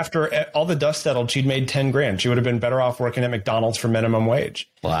 And after all the dust settled, she'd made 10 grand. She would have been better off working at McDonald's for minimum wage.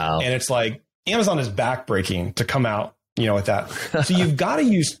 Wow. And it's like Amazon is backbreaking to come out, with that. So you've got to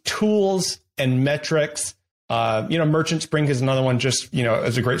use tools and metrics. Merchant Spring is another one just,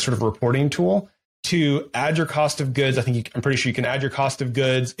 as a great sort of reporting tool to add your cost of goods. I'm pretty sure you can add your cost of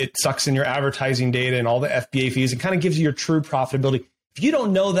goods. It sucks in your advertising data and all the FBA fees. It kind of gives you your true profitability. If you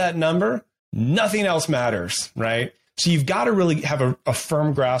don't know that number, nothing else matters, right? So you've got to really have a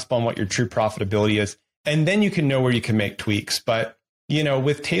firm grasp on what your true profitability is. And then you can know where you can make tweaks. But,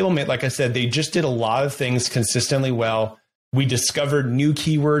 with TableMate, like I said, they just did a lot of things consistently well. We discovered new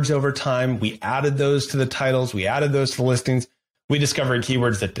keywords over time. We added those to the titles. We added those to the listings. We discovered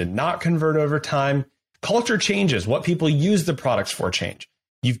keywords that did not convert over time. Culture changes. What people use the products for change.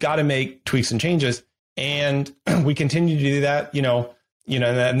 You've got to make tweaks and changes. And we continue to do that,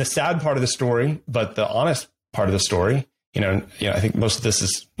 and the sad part of the story, but the honest part of the story, I think most of this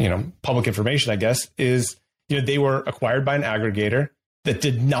is, public information, I guess, is, they were acquired by an aggregator that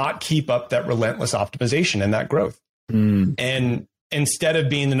did not keep up that relentless optimization and that growth. And instead of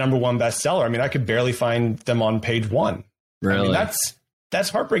being the number one bestseller, I could barely find them on page one. Really? That's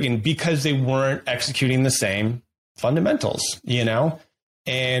heartbreaking because they weren't executing the same fundamentals,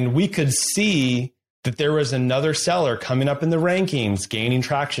 and we could see that there was another seller coming up in the rankings, gaining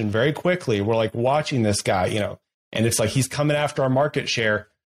traction very quickly. We're like watching this guy, and it's like, he's coming after our market share.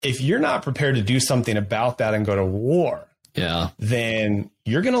 If you're not prepared to do something about that and go to war, then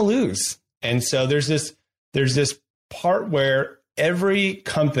you're going to lose. And so there's this part where every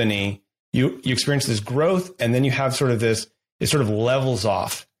company, you experience this growth, and then you have sort of this, it sort of levels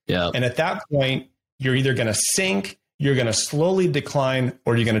off. Yeah. And at that point, you're either going to sink, you're going to slowly decline,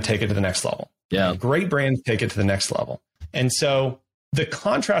 or you're going to take it to the next level. Yeah. Great brands take it to the next level. And so the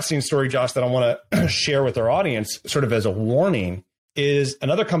contrasting story, Josh, that I want to share with our audience, sort of as a warning, is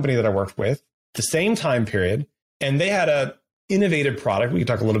another company that I worked with the same time period, and they had an innovative product. We can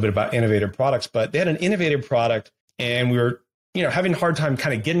talk a little bit about innovative products, but they had an innovative product, and we were having a hard time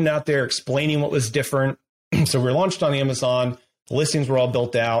kind of getting out there, explaining what was different. So we were launched on Amazon, the listings were all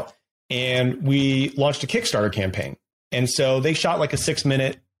built out, and we launched a Kickstarter campaign. And so they shot like a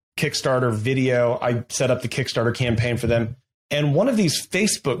 6-minute Kickstarter video. I set up the Kickstarter campaign for them. And one of these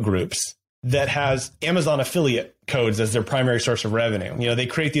Facebook groups that has Amazon affiliate codes as their primary source of revenue, they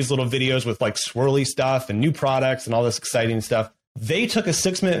create these little videos with like swirly stuff and new products and all this exciting stuff. They took a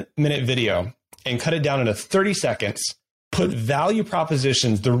 6-minute video and cut it down into 30 seconds, put value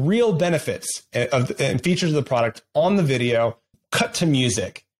propositions, the real benefits and features of the product on the video, cut to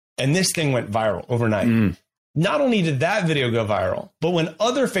music. And this thing went viral overnight. Not only did that video go viral, but when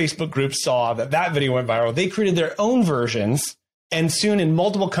other Facebook groups saw that video went viral, they created their own versions. And soon in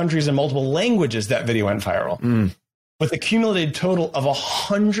multiple countries and multiple languages, that video went viral with a cumulative total of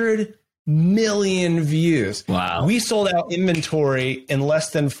 100 million views. Wow. We sold out inventory in less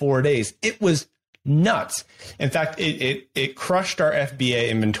than 4 days. It was nuts. In fact, it crushed our FBA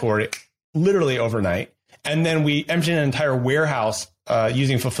inventory literally overnight. And then we emptied an entire warehouse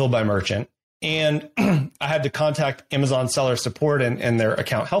using Fulfilled by Merchant. And I had to contact Amazon seller support and their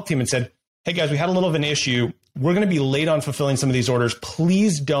account help team and said, hey guys, we had a little of an issue. We're going to be late on fulfilling some of these orders.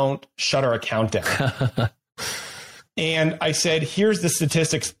 Please don't shut our account down. And I said, here's the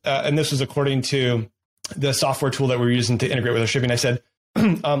statistics. And this was according to the software tool that we're using to integrate with our shipping. I said,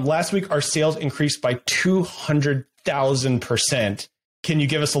 last week, our sales increased by 200,000%. Can you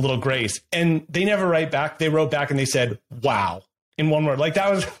give us a little grace? And they never write back. They wrote back and they said, wow, in one word. Like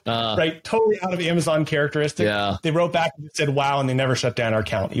that was right, totally out of Amazon characteristic. Yeah. They wrote back and said, wow, and they never shut down our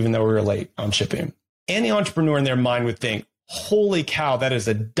account, even though we were late on shipping. Any entrepreneur in their mind would think, holy cow, that is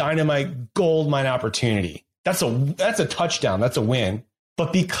a dynamite gold mine opportunity. That's a touchdown. That's a win.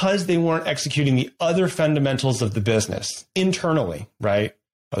 But because they weren't executing the other fundamentals of the business internally, right?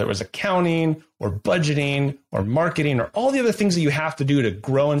 Whether it was accounting or budgeting or marketing or all the other things that you have to do to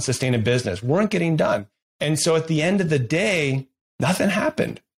grow and sustain a business weren't getting done. And so at the end of the day, nothing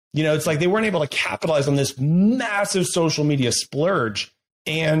happened. You know, it's like they weren't able to capitalize on this massive social media splurge.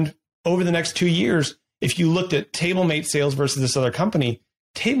 And over the next 2 years, if you looked at TableMate sales versus this other company,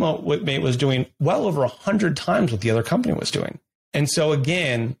 TableMate was doing well over 100 times what the other company was doing. And so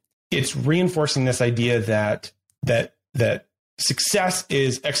again, it's reinforcing this idea that success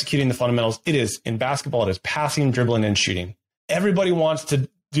is executing the fundamentals. It is in basketball, it is passing, dribbling, and shooting. Everybody wants to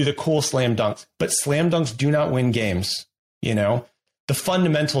do the cool slam dunks, but slam dunks do not win games. You know, the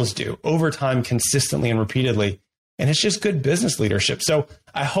fundamentals do over time, consistently and repeatedly. And it's just good business leadership. So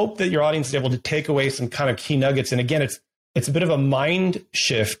I hope that your audience is able to take away some kind of key nuggets. And again, it's a bit of a mind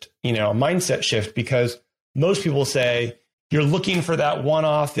shift, you know, a mindset shift, because most people say you're looking for that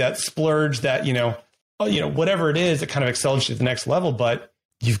one-off, that splurge, that, you know, whatever it is that kind of excels you to the next level. But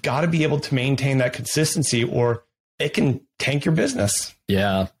you've got to be able to maintain that consistency or it can tank your business.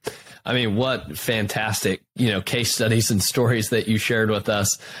 Yeah. I mean, what fantastic, case studies and stories that you shared with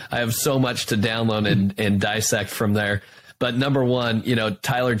us. I have so much to download and dissect from there. But number one,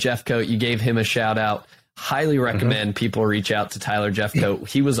 Tyler Jeffcoat, you gave him a shout out. Highly recommend people reach out to Tyler Jeffcoat.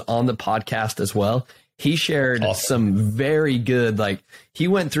 He was on the podcast as well. He shared some very good, he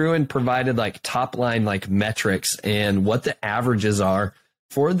went through and provided top line, metrics and what the averages are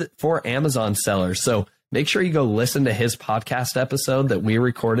for Amazon sellers. So make sure you go listen to his podcast episode that we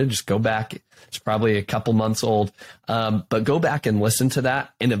recorded. Just go back. It's probably a couple months old, but go back and listen to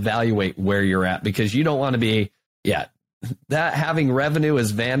that and evaluate where you're at, because you don't want to be, that having revenue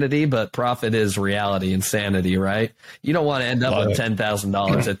is vanity, but profit is reality and sanity, right? You don't want to end up with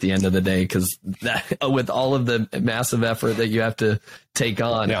 $10,000 at the end of the day, because that, with all of the massive effort that you have to take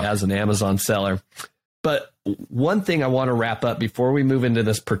on as an Amazon seller. But one thing I want to wrap up before we move into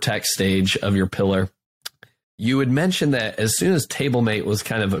this protect stage of your pillar, you had mentioned that as soon as TableMate was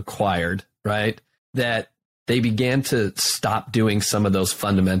kind of acquired, right, that they began to stop doing some of those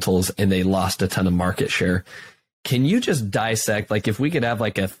fundamentals and they lost a ton of market share. Can you just dissect, if we could have a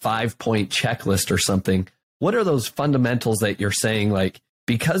 5-point checklist or something, what are those fundamentals that you're saying,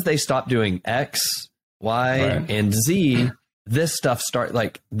 because they stopped doing X, Y, and Z, this stuff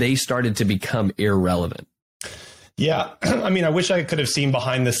they started to become irrelevant? Yeah. I mean, I wish I could have seen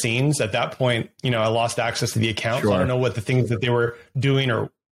behind the scenes at that point. I lost access to the account. Sure. So I don't know what the things that they were doing, or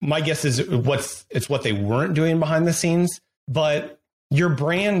my guess is it's what they weren't doing behind the scenes. But your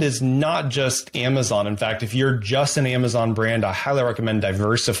brand is not just Amazon. In fact, if you're just an Amazon brand, I highly recommend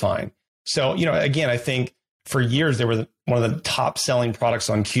diversifying. So, again, I think for years they were one of the top selling products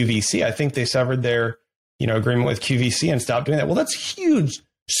on QVC. I think they severed their, agreement with QVC and stopped doing that. Well, that's huge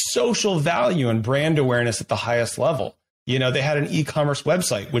social value and brand awareness at the highest level. They had an e-commerce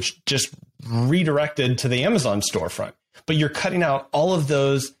website, which just redirected to the Amazon storefront. But you're cutting out all of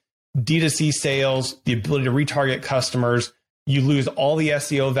those D2C sales, the ability to retarget customers. You lose all the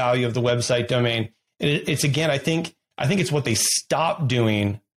SEO value of the website domain. It's again, I think it's what they stopped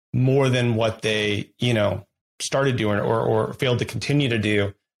doing more than what they, started doing or failed to continue to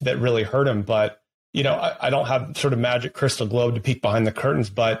do that really hurt them. But, I don't have sort of magic crystal globe to peek behind the curtains,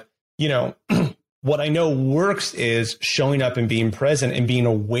 but, what I know works is showing up and being present and being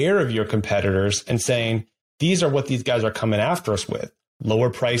aware of your competitors and saying, these are what these guys are coming after us with: lower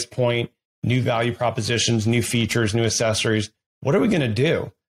price point, new value propositions, new features, new accessories. What are we going to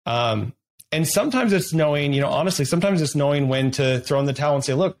do? And sometimes it's knowing, honestly, sometimes it's knowing when to throw in the towel and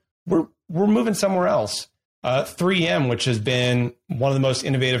say, look, we're moving somewhere else. 3M, which has been one of the most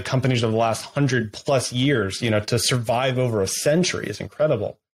innovative companies of the last 100+ years, to survive over a century is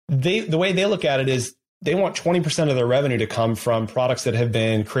incredible. The way they look at it is they want 20% of their revenue to come from products that have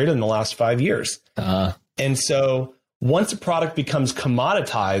been created in the last 5 years. And so once a product becomes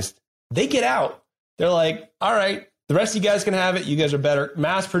commoditized, they get out. They're like, all right, the rest of you guys can have it. You guys are better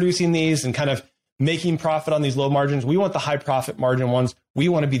mass producing these and kind of making profit on these low margins. We want the high profit margin ones. We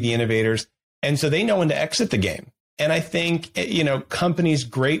want to be the innovators. And so they know when to exit the game. And I think, companies,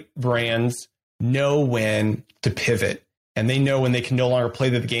 great brands know when to pivot, and they know when they can no longer play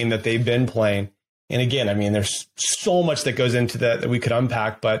the game that they've been playing. And again, I mean, there's so much that goes into that we could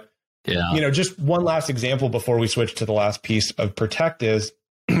unpack, but just one last example before we switch to the last piece of protect is,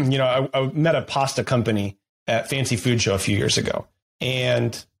 I met a pasta company at Fancy Food Show a few years ago,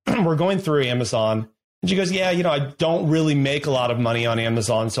 and we're going through Amazon. And she goes, I don't really make a lot of money on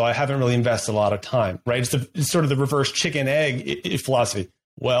Amazon, so I haven't really invested a lot of time, right? It's sort of the reverse chicken egg philosophy.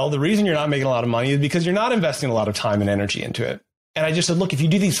 Well, the reason you're not making a lot of money is because you're not investing a lot of time and energy into it. And I just said, look, if you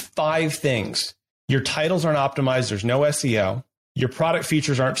do these 5 things, your titles aren't optimized, there's no SEO, your product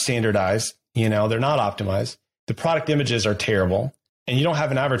features aren't standardized, they're not optimized, the product images are terrible, and you don't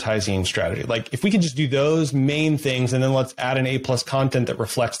have an advertising strategy. Like if we can just do those main things and then let's add an A+ content that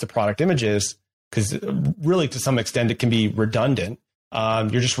reflects the product images, because really to some extent it can be redundant.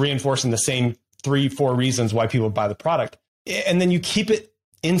 You're just reinforcing the same 3-4 reasons why people buy the product. And then you keep it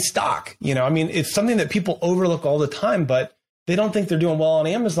in stock. I mean, it's something that people overlook all the time, but they don't think they're doing well on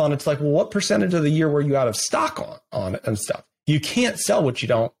Amazon. It's like, well, what percentage of the year were you out of stock on and stuff? You can't sell what you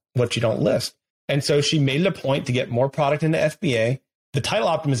don't list. And so she made it a point to get more product into FBA. The title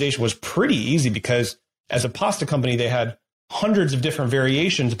optimization was pretty easy because as a pasta company, they had hundreds of different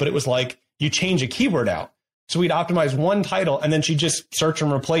variations, but it was like you change a keyword out. So we'd optimize one title and then she'd just search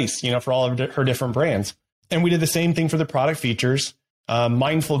and replace, for all of her different brands. And we did the same thing for the product features.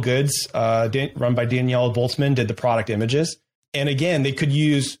 Mindful Goods, run by Danielle Boltzmann, did the product images. And again, they could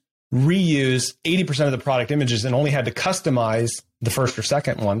reuse 80% of the product images and only had to customize the first or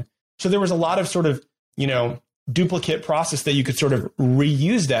second one. So there was a lot of sort of, duplicate process that you could sort of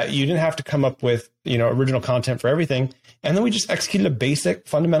reuse that. You didn't have to come up with, original content for everything. And then we just executed a basic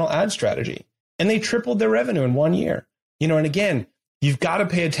fundamental ad strategy. And they tripled their revenue in 1 year. And again, you've got to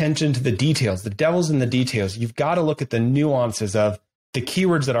pay attention to the details. The devil's in the details. You've got to look at the nuances of the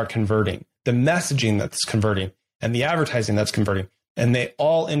keywords that are converting, the messaging that's converting, and the advertising that's converting. And they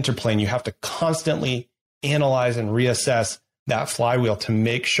all interplay. And you have to constantly analyze and reassess that flywheel to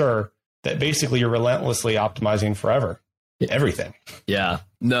make sure that basically you're relentlessly optimizing forever. Everything. Yeah.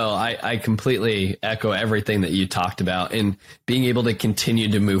 No, I completely echo everything that you talked about and being able to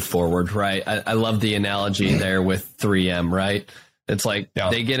continue to move forward, right? I love the analogy there with 3M, right? It's like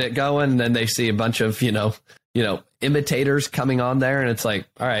they get it going, then they see a bunch of, imitators coming on there, and it's like,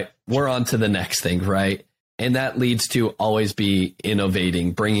 all right, we're on to the next thing, right? And that leads to always be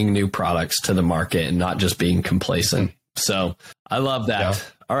innovating, bringing new products to the market and not just being complacent. So I love that. Yeah.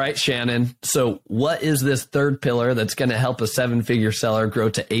 All right, Shannon. So what is this third pillar that's going to help a 7-figure seller grow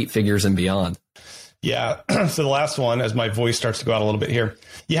to 8 figures and beyond? Yeah. So the last one, as my voice starts to go out a little bit here,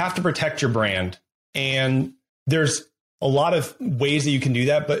 you have to protect your brand. And there's a lot of ways that you can do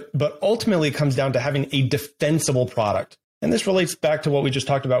that, but ultimately it comes down to having a defensible product. And this relates back to what we just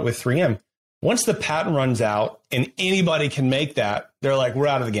talked about with 3M. Once the patent runs out and anybody can make that, they're like, we're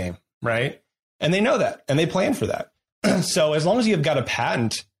out of the game, right? And they know that, and they plan for that. So as long as you've got a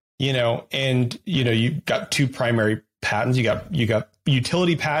patent, and you've got 2 primary patents, you got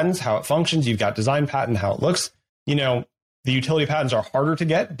utility patents, how it functions. You've got design patent, how it looks. The utility patents are harder to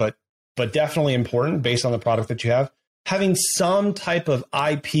get, but definitely important based on the product that you have. Having some type of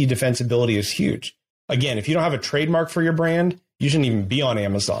IP defensibility is huge. Again, if you don't have a trademark for your brand, you shouldn't even be on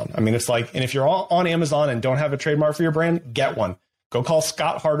Amazon. I mean, it's like, and if you're on Amazon and don't have a trademark for your brand, get one. Go call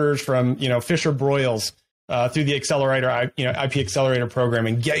Scott Harders from, Fisher Broyles through the accelerator, IP accelerator program,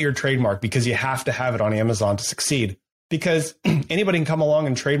 and get your trademark, because you have to have it on Amazon to succeed, because anybody can come along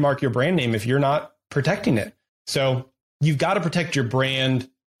and trademark your brand name if you're not protecting it. So you've got to protect your brand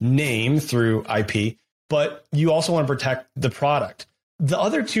name through IP, but you also want to protect the product. The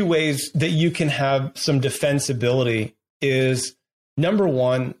other 2 ways that you can have some defensibility is, number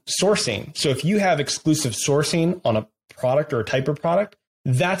one, sourcing. So if you have exclusive sourcing on a product or a type of product,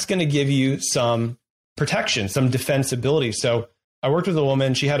 that's going to give you some protection, some defensibility. So I worked with a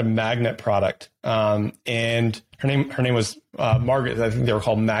woman, she had a magnet product, and her name was Margaret. I think they were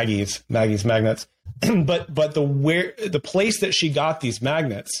called Maggie's magnets. but the place that she got these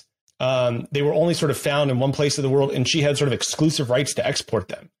magnets, they were only sort of found in one place of the world, and she had sort of exclusive rights to export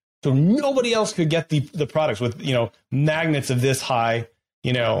them. So nobody else could get the products with, magnets of this high,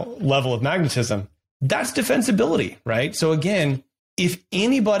 level of magnetism. That's defensibility, right? So again, if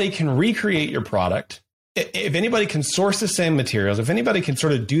anybody can recreate your product, if anybody can source the same materials, if anybody can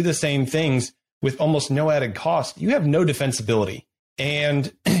sort of do the same things with almost no added cost, you have no defensibility.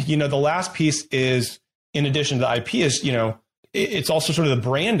 And, the last piece is, in addition to the IP, is, it's also sort of the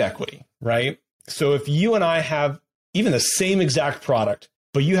brand equity, right? So if you and I have even the same exact product,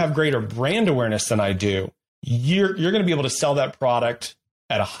 but you have greater brand awareness than I do, you're going to be able to sell that product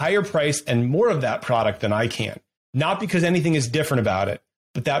at a higher price and more of that product than I can. Not because anything is different about it,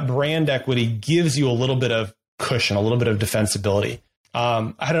 but that brand equity gives you a little bit of cushion, a little bit of defensibility.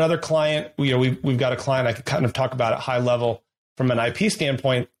 I had another client, we've got a client I could kind of talk about at high level from an IP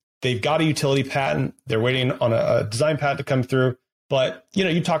standpoint. They've got a utility patent. They're waiting on a design patent to come through. But,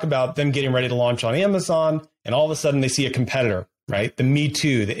 you talk about them getting ready to launch on Amazon, and all of a sudden they see a competitor, right? The Me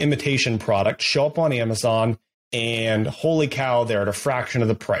Too, the imitation product show up on Amazon, and holy cow, they're at a fraction of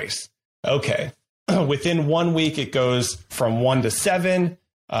the price. Okay. Within 1 week, it goes from 1 to 7.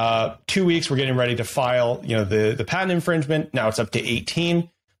 2 weeks, we're getting ready to file, the patent infringement. Now it's up to 18.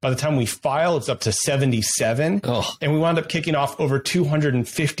 By the time we file, it's up to 77. Oh. And we wound up kicking off over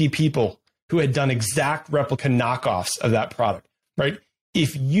 250 people who had done exact replica knockoffs of that product, right?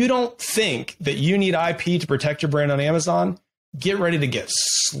 If you don't think that you need IP to protect your brand on Amazon, get ready to get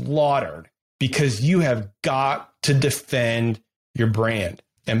slaughtered, because you have got to defend your brand.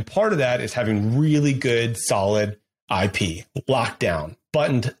 And part of that is having really good, solid IP, locked down,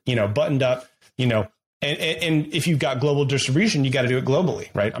 buttoned up, and if you've got global distribution, you got to do it globally,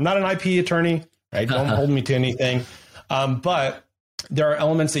 right? I'm not an IP attorney, right? Don't hold me to anything. But there are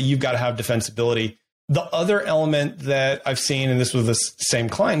elements that you've got to have defensibility. The other element that I've seen, and this was the same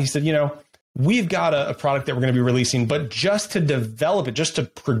client, he said, we've got a product that we're going to be releasing, but just to develop it, just to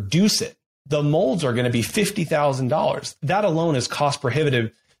produce it, the molds are going to be $50,000. That alone is cost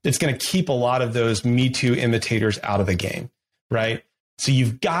prohibitive. It's going to keep a lot of those Me Too imitators out of the game, right? So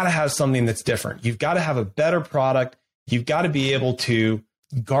you've got to have something that's different. You've got to have a better product. You've got to be able to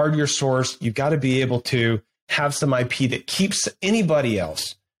guard your source. You've got to be able to have some IP that keeps anybody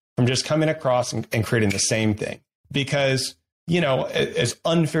else from just coming across and creating the same thing. Because, as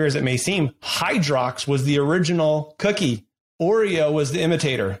unfair as it may seem, Hydrox was the original cookie. Oreo was the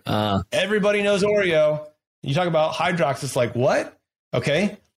imitator. Everybody knows Oreo. You talk about Hydrox, it's like, what?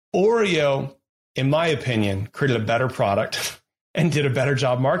 Okay. Oreo, in my opinion, created a better product and did a better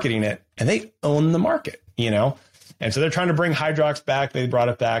job marketing it. And they own the market, And so they're trying to bring Hydrox back. They brought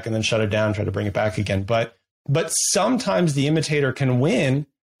it back and then shut it down, try to bring it back again. But sometimes the imitator can win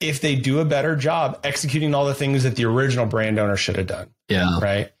if they do a better job executing all the things that the original brand owner should have done. Yeah.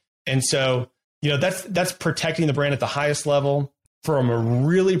 Right. And so, that's protecting the brand at the highest level from a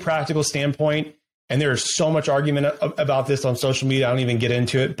really practical standpoint. And there's so much argument about this on social media. I don't even get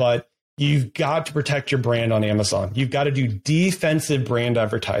into it, but you've got to protect your brand on Amazon. You've got to do defensive brand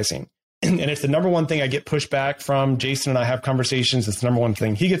advertising. And it's the number one thing I get pushback from. Jason and I have conversations. It's the number one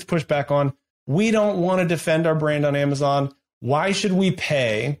thing he gets pushback on. We don't want to defend our brand on Amazon. Why should we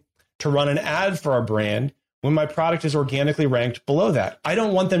pay to run an ad for our brand when my product is organically ranked below that? I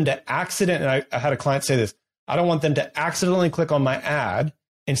don't want them to accident, and I had a client say this, I don't want them to accidentally click on my ad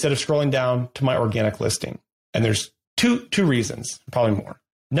instead of scrolling down to my organic listing. And there's two reasons, probably more.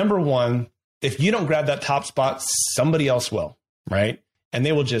 Number one, if you don't grab that top spot, somebody else will, right? And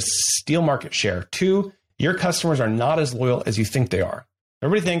they will just steal market share. Two, your customers are not as loyal as you think they are.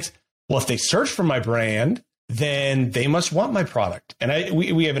 Everybody thinks, well, if they search for my brand, then they must want my product. And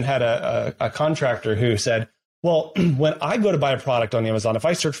we even had a contractor who said, well, when I go to buy a product on Amazon, if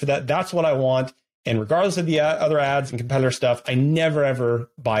I search for that, that's what I want. And regardless of the other ads and competitor stuff, I never, ever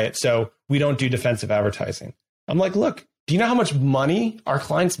buy it. So we don't do defensive advertising. I'm like, look, do you know how much money our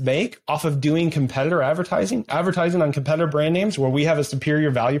clients make off of doing competitor advertising on competitor brand names where we have a superior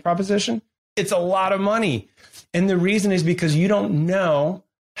value proposition? It's a lot of money. And the reason is because you don't know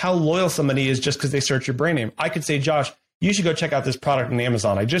how loyal somebody is just because they search your brand name. I could say, Josh, you should go check out this product on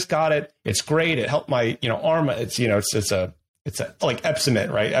Amazon. I just got it. It's great. It helped my, arm. It's like Epsom,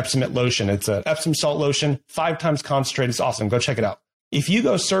 right? Epsom lotion. It's a Epsom salt lotion, 5 times concentrated. It's awesome. Go check it out. If you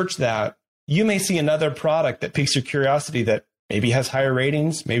go search that, you may see another product that piques your curiosity that maybe has higher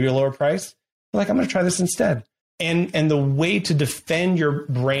ratings, maybe a lower price. You're like, I'm going to try this instead. And the way to defend your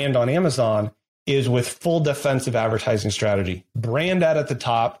brand on Amazon is with full defensive advertising strategy. Brand ad at the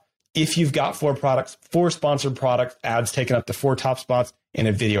top. If you've got 4 products, 4 sponsored product ads taking up the 4 top spots in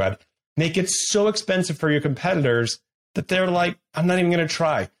a video ad, make it so expensive for your competitors that they're like, I'm not even going to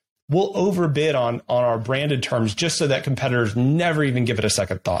try. We'll overbid on our branded terms just so that competitors never even give it a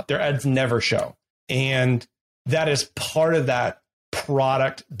second thought. Their ads never show. And that is part of that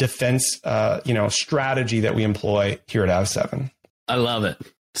product defense, strategy that we employ here at AV7. I love it.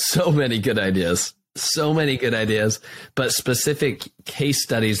 So many good ideas. But specific case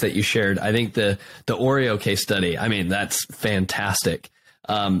studies that you shared. I think the Oreo case study, that's fantastic.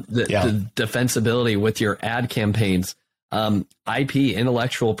 The defensibility with your ad campaigns, IP,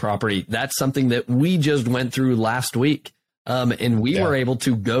 intellectual property. That's something that we just went through last week. And we were able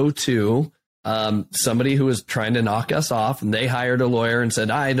to go to somebody who was trying to knock us off, and they hired a lawyer and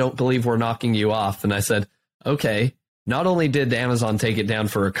said, I don't believe we're knocking you off. And I said, okay, not only did Amazon take it down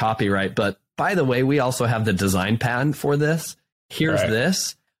for a copyright, but by the way, we also have the design patent for this. Here's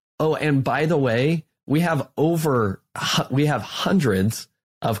this. Oh, and by the way, we have hundreds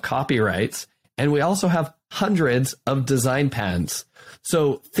of copyrights, and we also have hundreds of design patents.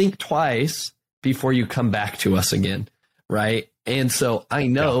 So think twice before you come back to us again, right? And so I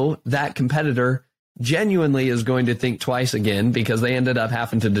know that competitor genuinely is going to think twice again because they ended up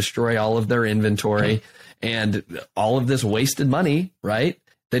having to destroy all of their inventory and all of this wasted money, right?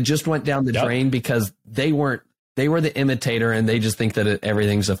 That just went down the drain because they weren't they were the imitator and they just think that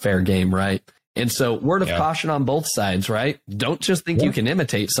everything's a fair game, right? And so word of caution on both sides, right? Don't just think you can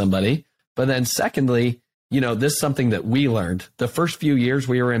imitate somebody. But then secondly, this is something that we learned. The first few years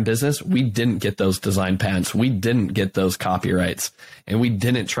we were in business, we didn't get those design patents. We didn't get those copyrights, and we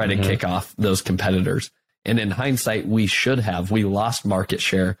didn't try to kick off those competitors. And in hindsight, we should have. We lost market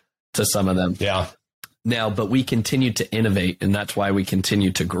share to some of them. Yeah. Now, but we continued to innovate, and that's why we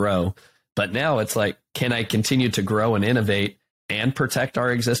continue to grow. But now it's like, can I continue to grow and innovate and protect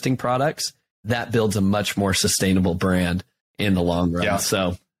our existing products? That builds a much more sustainable brand in the long run. Yeah.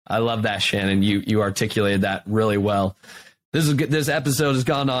 So I love that, Shannon. You articulated that really well. This episode has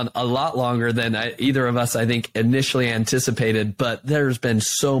gone on a lot longer than either of us, I think, initially anticipated, but there's been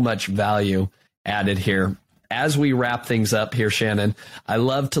so much value added here. As we wrap things up here, Shannon, I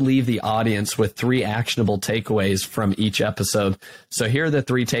love to leave the audience with 3 actionable takeaways from each episode. So here are the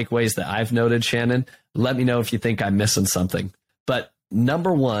 3 takeaways that I've noted, Shannon. Let me know if you think I'm missing something. But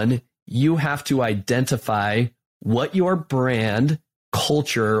number 1, you have to identify what your brand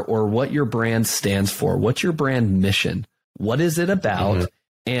culture or what your brand stands for. What's your brand mission? What is it about?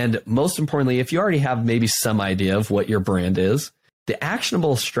 And most importantly, if you already have maybe some idea of what your brand is, the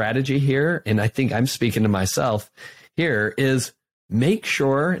actionable strategy here, and I think I'm speaking to myself here, is make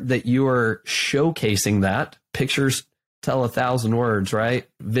sure that you are showcasing that. Pictures tell 1,000 words, right?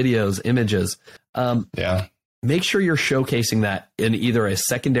 Videos, images. Make sure you're showcasing that in either a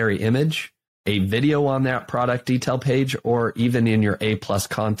secondary image, a video on that product detail page, or even in your A+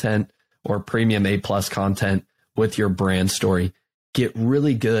 content or premium A+ content with your brand story. Get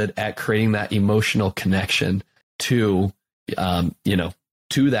really good at creating that emotional connection to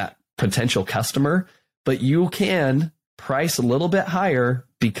that potential customer, but you can price a little bit higher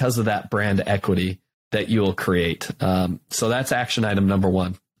because of that brand equity that you will create. So that's action item number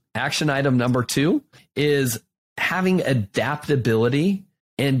 1. Action item number 2 is having adaptability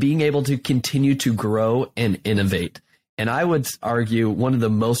and being able to continue to grow and innovate. And I would argue one of the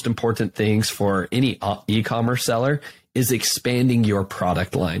most important things for any e-commerce seller is expanding your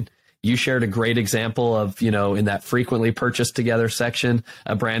product line. You shared a great example of, in that frequently purchased together section,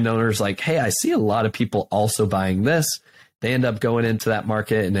 a brand owner's like, hey, I see a lot of people also buying this. They end up going into that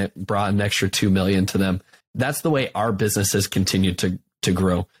market and it brought an extra 2 million to them. That's the way our business has continued to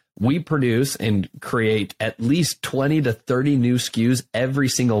grow. We produce and create at least 20 to 30 new SKUs every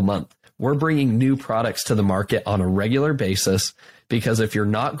single month. We're bringing new products to the market on a regular basis because if you're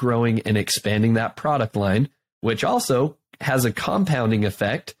not growing and expanding that product line, which also has a compounding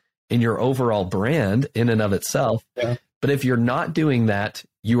effect in your overall brand in and of itself. Yeah. But if you're not doing that,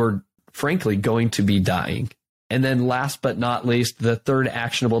 you are frankly going to be dying. And then last but not least, the third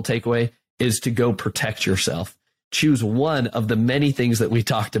actionable takeaway is to go protect yourself. Choose one of the many things that we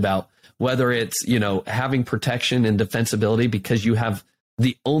talked about, whether it's, having protection and defensibility because you have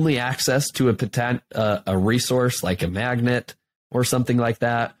the only access to a resource like a magnet or something like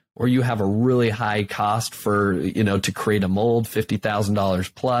that, or you have a really high cost for, to create a mold,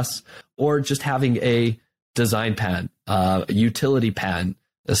 $50,000 plus, or just having a design patent, a utility patent,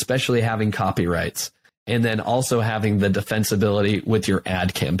 especially having copyrights, and then also having the defensibility with your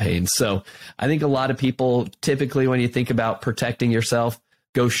ad campaigns. So I think a lot of people typically, when you think about protecting yourself,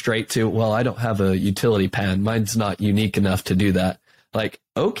 go straight to, well, I don't have a utility patent. Mine's not unique enough to do that. Like,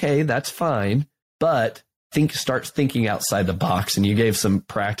 okay, that's fine, but start thinking outside the box. And you gave some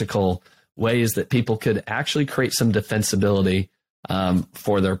practical ways that people could actually create some defensibility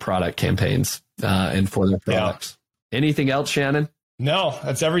for their product campaigns and for their products. Yeah. Anything else, Shannon? No,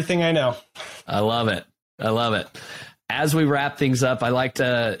 that's everything I know. I love it. As we wrap things up, I like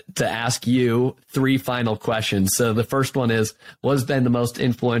to ask you 3 final questions. So the first one is, what has been the most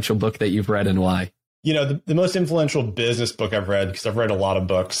influential book that you've read and why? The most influential business book I've read, because I've read a lot of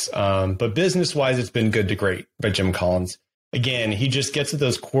books, but business-wise, it's been Good to Great by Jim Collins. Again, he just gets at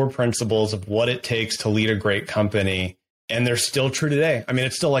those core principles of what it takes to lead a great company, and they're still true today. I mean,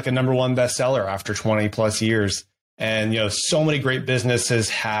 it's still like a #1 bestseller after 20 plus years. And, so many great businesses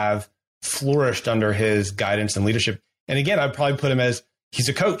have flourished under his guidance and leadership. And again, I'd probably put him as he's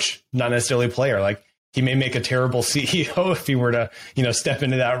a coach, not necessarily a player. Like, he may make a terrible CEO if he were to, step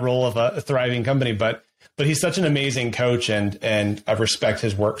into that role of a thriving company. But he's such an amazing coach, and I respect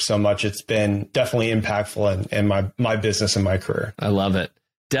his work so much. It's been definitely impactful in my business and my career. I love it.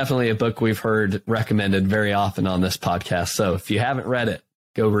 Definitely a book we've heard recommended very often on this podcast. So if you haven't read it,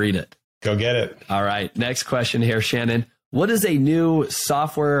 go read it. Go get it. All right. Next question here, Shannon. What is a new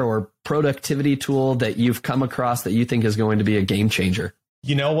software or productivity tool that you've come across that you think is going to be a game changer?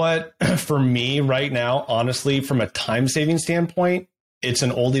 You know what? For me right now, honestly, from a time saving standpoint, it's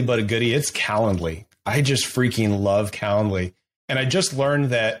an oldie but a goodie. It's Calendly. I just freaking love Calendly. And I just learned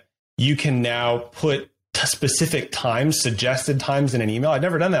that you can now put specific times, suggested times in an email. I'd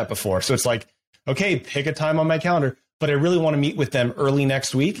never done that before. So it's like, okay, pick a time on my calendar, but I really want to meet with them early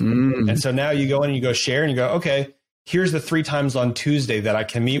next week. And so now you go in and you go share and you go, okay, here's the 3 times on Tuesday that I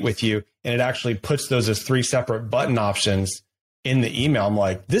can meet with you. And it actually puts those as 3 separate button options in the email. I'm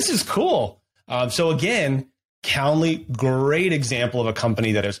like, this is cool. So again, Calendly, great example of a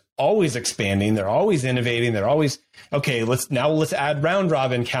company that is always expanding. They're always innovating. They're always, okay, let's add round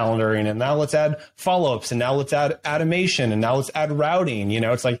robin calendaring, and now let's add follow-ups, and now let's add automation, and now let's add routing.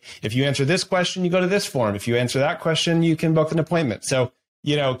 It's like, if you answer this question, you go to this form. If you answer that question, you can book an appointment. So,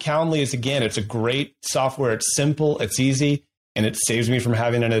 Calendly is, again, it's a great software. It's simple, it's easy, and it saves me from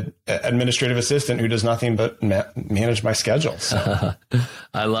having an administrative assistant who does nothing but manage my schedule. So.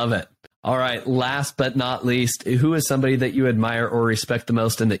 I love it. All right. Last but not least, who is somebody that you admire or respect the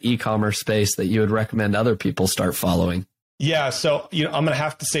most in the e-commerce space that you would recommend other people start following? Yeah. So, I'm going to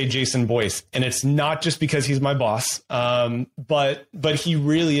have to say Jason Boyce, and it's not just because he's my boss, but he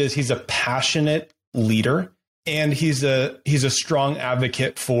really is. He's a passionate leader, and he's a strong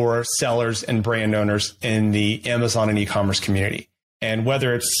advocate for sellers and brand owners in the Amazon and e-commerce community. And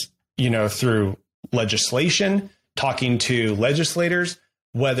whether it's, through legislation, talking to legislators,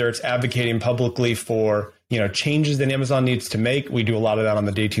 whether it's advocating publicly for, changes that Amazon needs to make. We do a lot of that on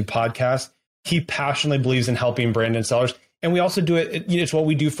the Day 2 podcast. He passionately believes in helping brand and sellers. And we also do it. It's what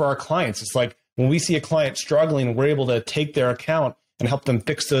we do for our clients. It's like when we see a client struggling, we're able to take their account and help them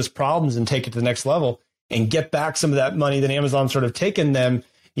fix those problems and take it to the next level and get back some of that money that Amazon's sort of taken them,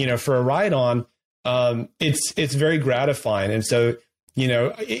 for a ride on. It's very gratifying. And so,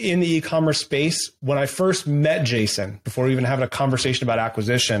 in the e-commerce space, when I first met Jason, before even having a conversation about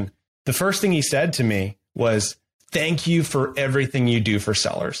acquisition, the first thing he said to me was, thank you for everything you do for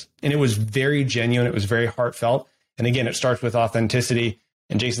sellers. And it was very genuine. It was very heartfelt. And again, it starts with authenticity,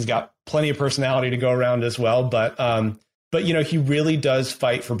 and Jason's got plenty of personality to go around as well. But he really does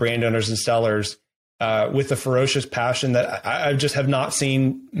fight for brand owners and sellers with a ferocious passion that I just have not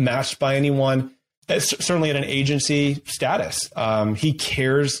seen matched by anyone. Certainly at an agency status. He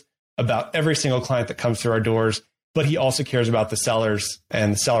cares about every single client that comes through our doors, but he also cares about the sellers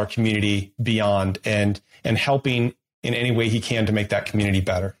and the seller community beyond, and helping in any way he can to make that community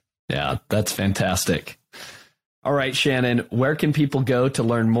better. Yeah, that's fantastic. All right, Shannon, where can people go to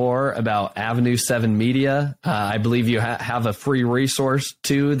learn more about Avenue 7 Media? I believe you have a free resource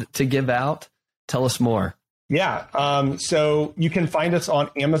to give out. Tell us more. Yeah, so you can find us on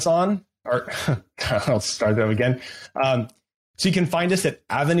Amazon. I'll start that again. So you can find us at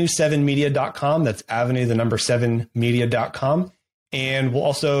avenue7media.com. That's avenue, the number 7media.com. And we'll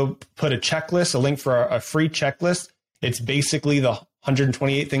also put a checklist, a link for a free checklist. It's basically the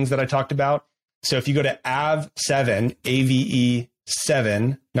 128 things that I talked about. So if you go to AVE7,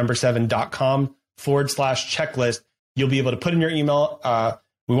 AVE7, number 7.com /checklist, you'll be able to put in your email.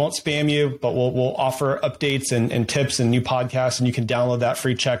 We won't spam you, but we'll offer updates and tips and new podcasts, and you can download that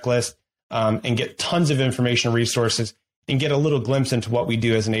free checklist. And get tons of information and resources, and get a little glimpse into what we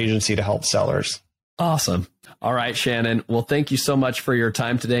do as an agency to help sellers. Awesome. All right, Shannon. Well, thank you so much for your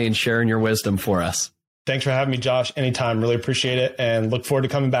time today and sharing your wisdom for us. Thanks for having me, Josh. Anytime. Really appreciate it, and look forward to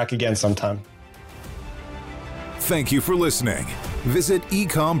coming back again sometime. Thank you for listening. Visit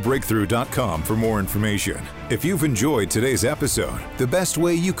ecombreakthrough.com for more information. If you've enjoyed today's episode, the best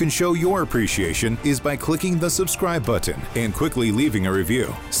way you can show your appreciation is by clicking the subscribe button and quickly leaving a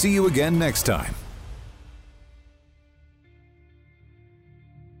review. See you again next time.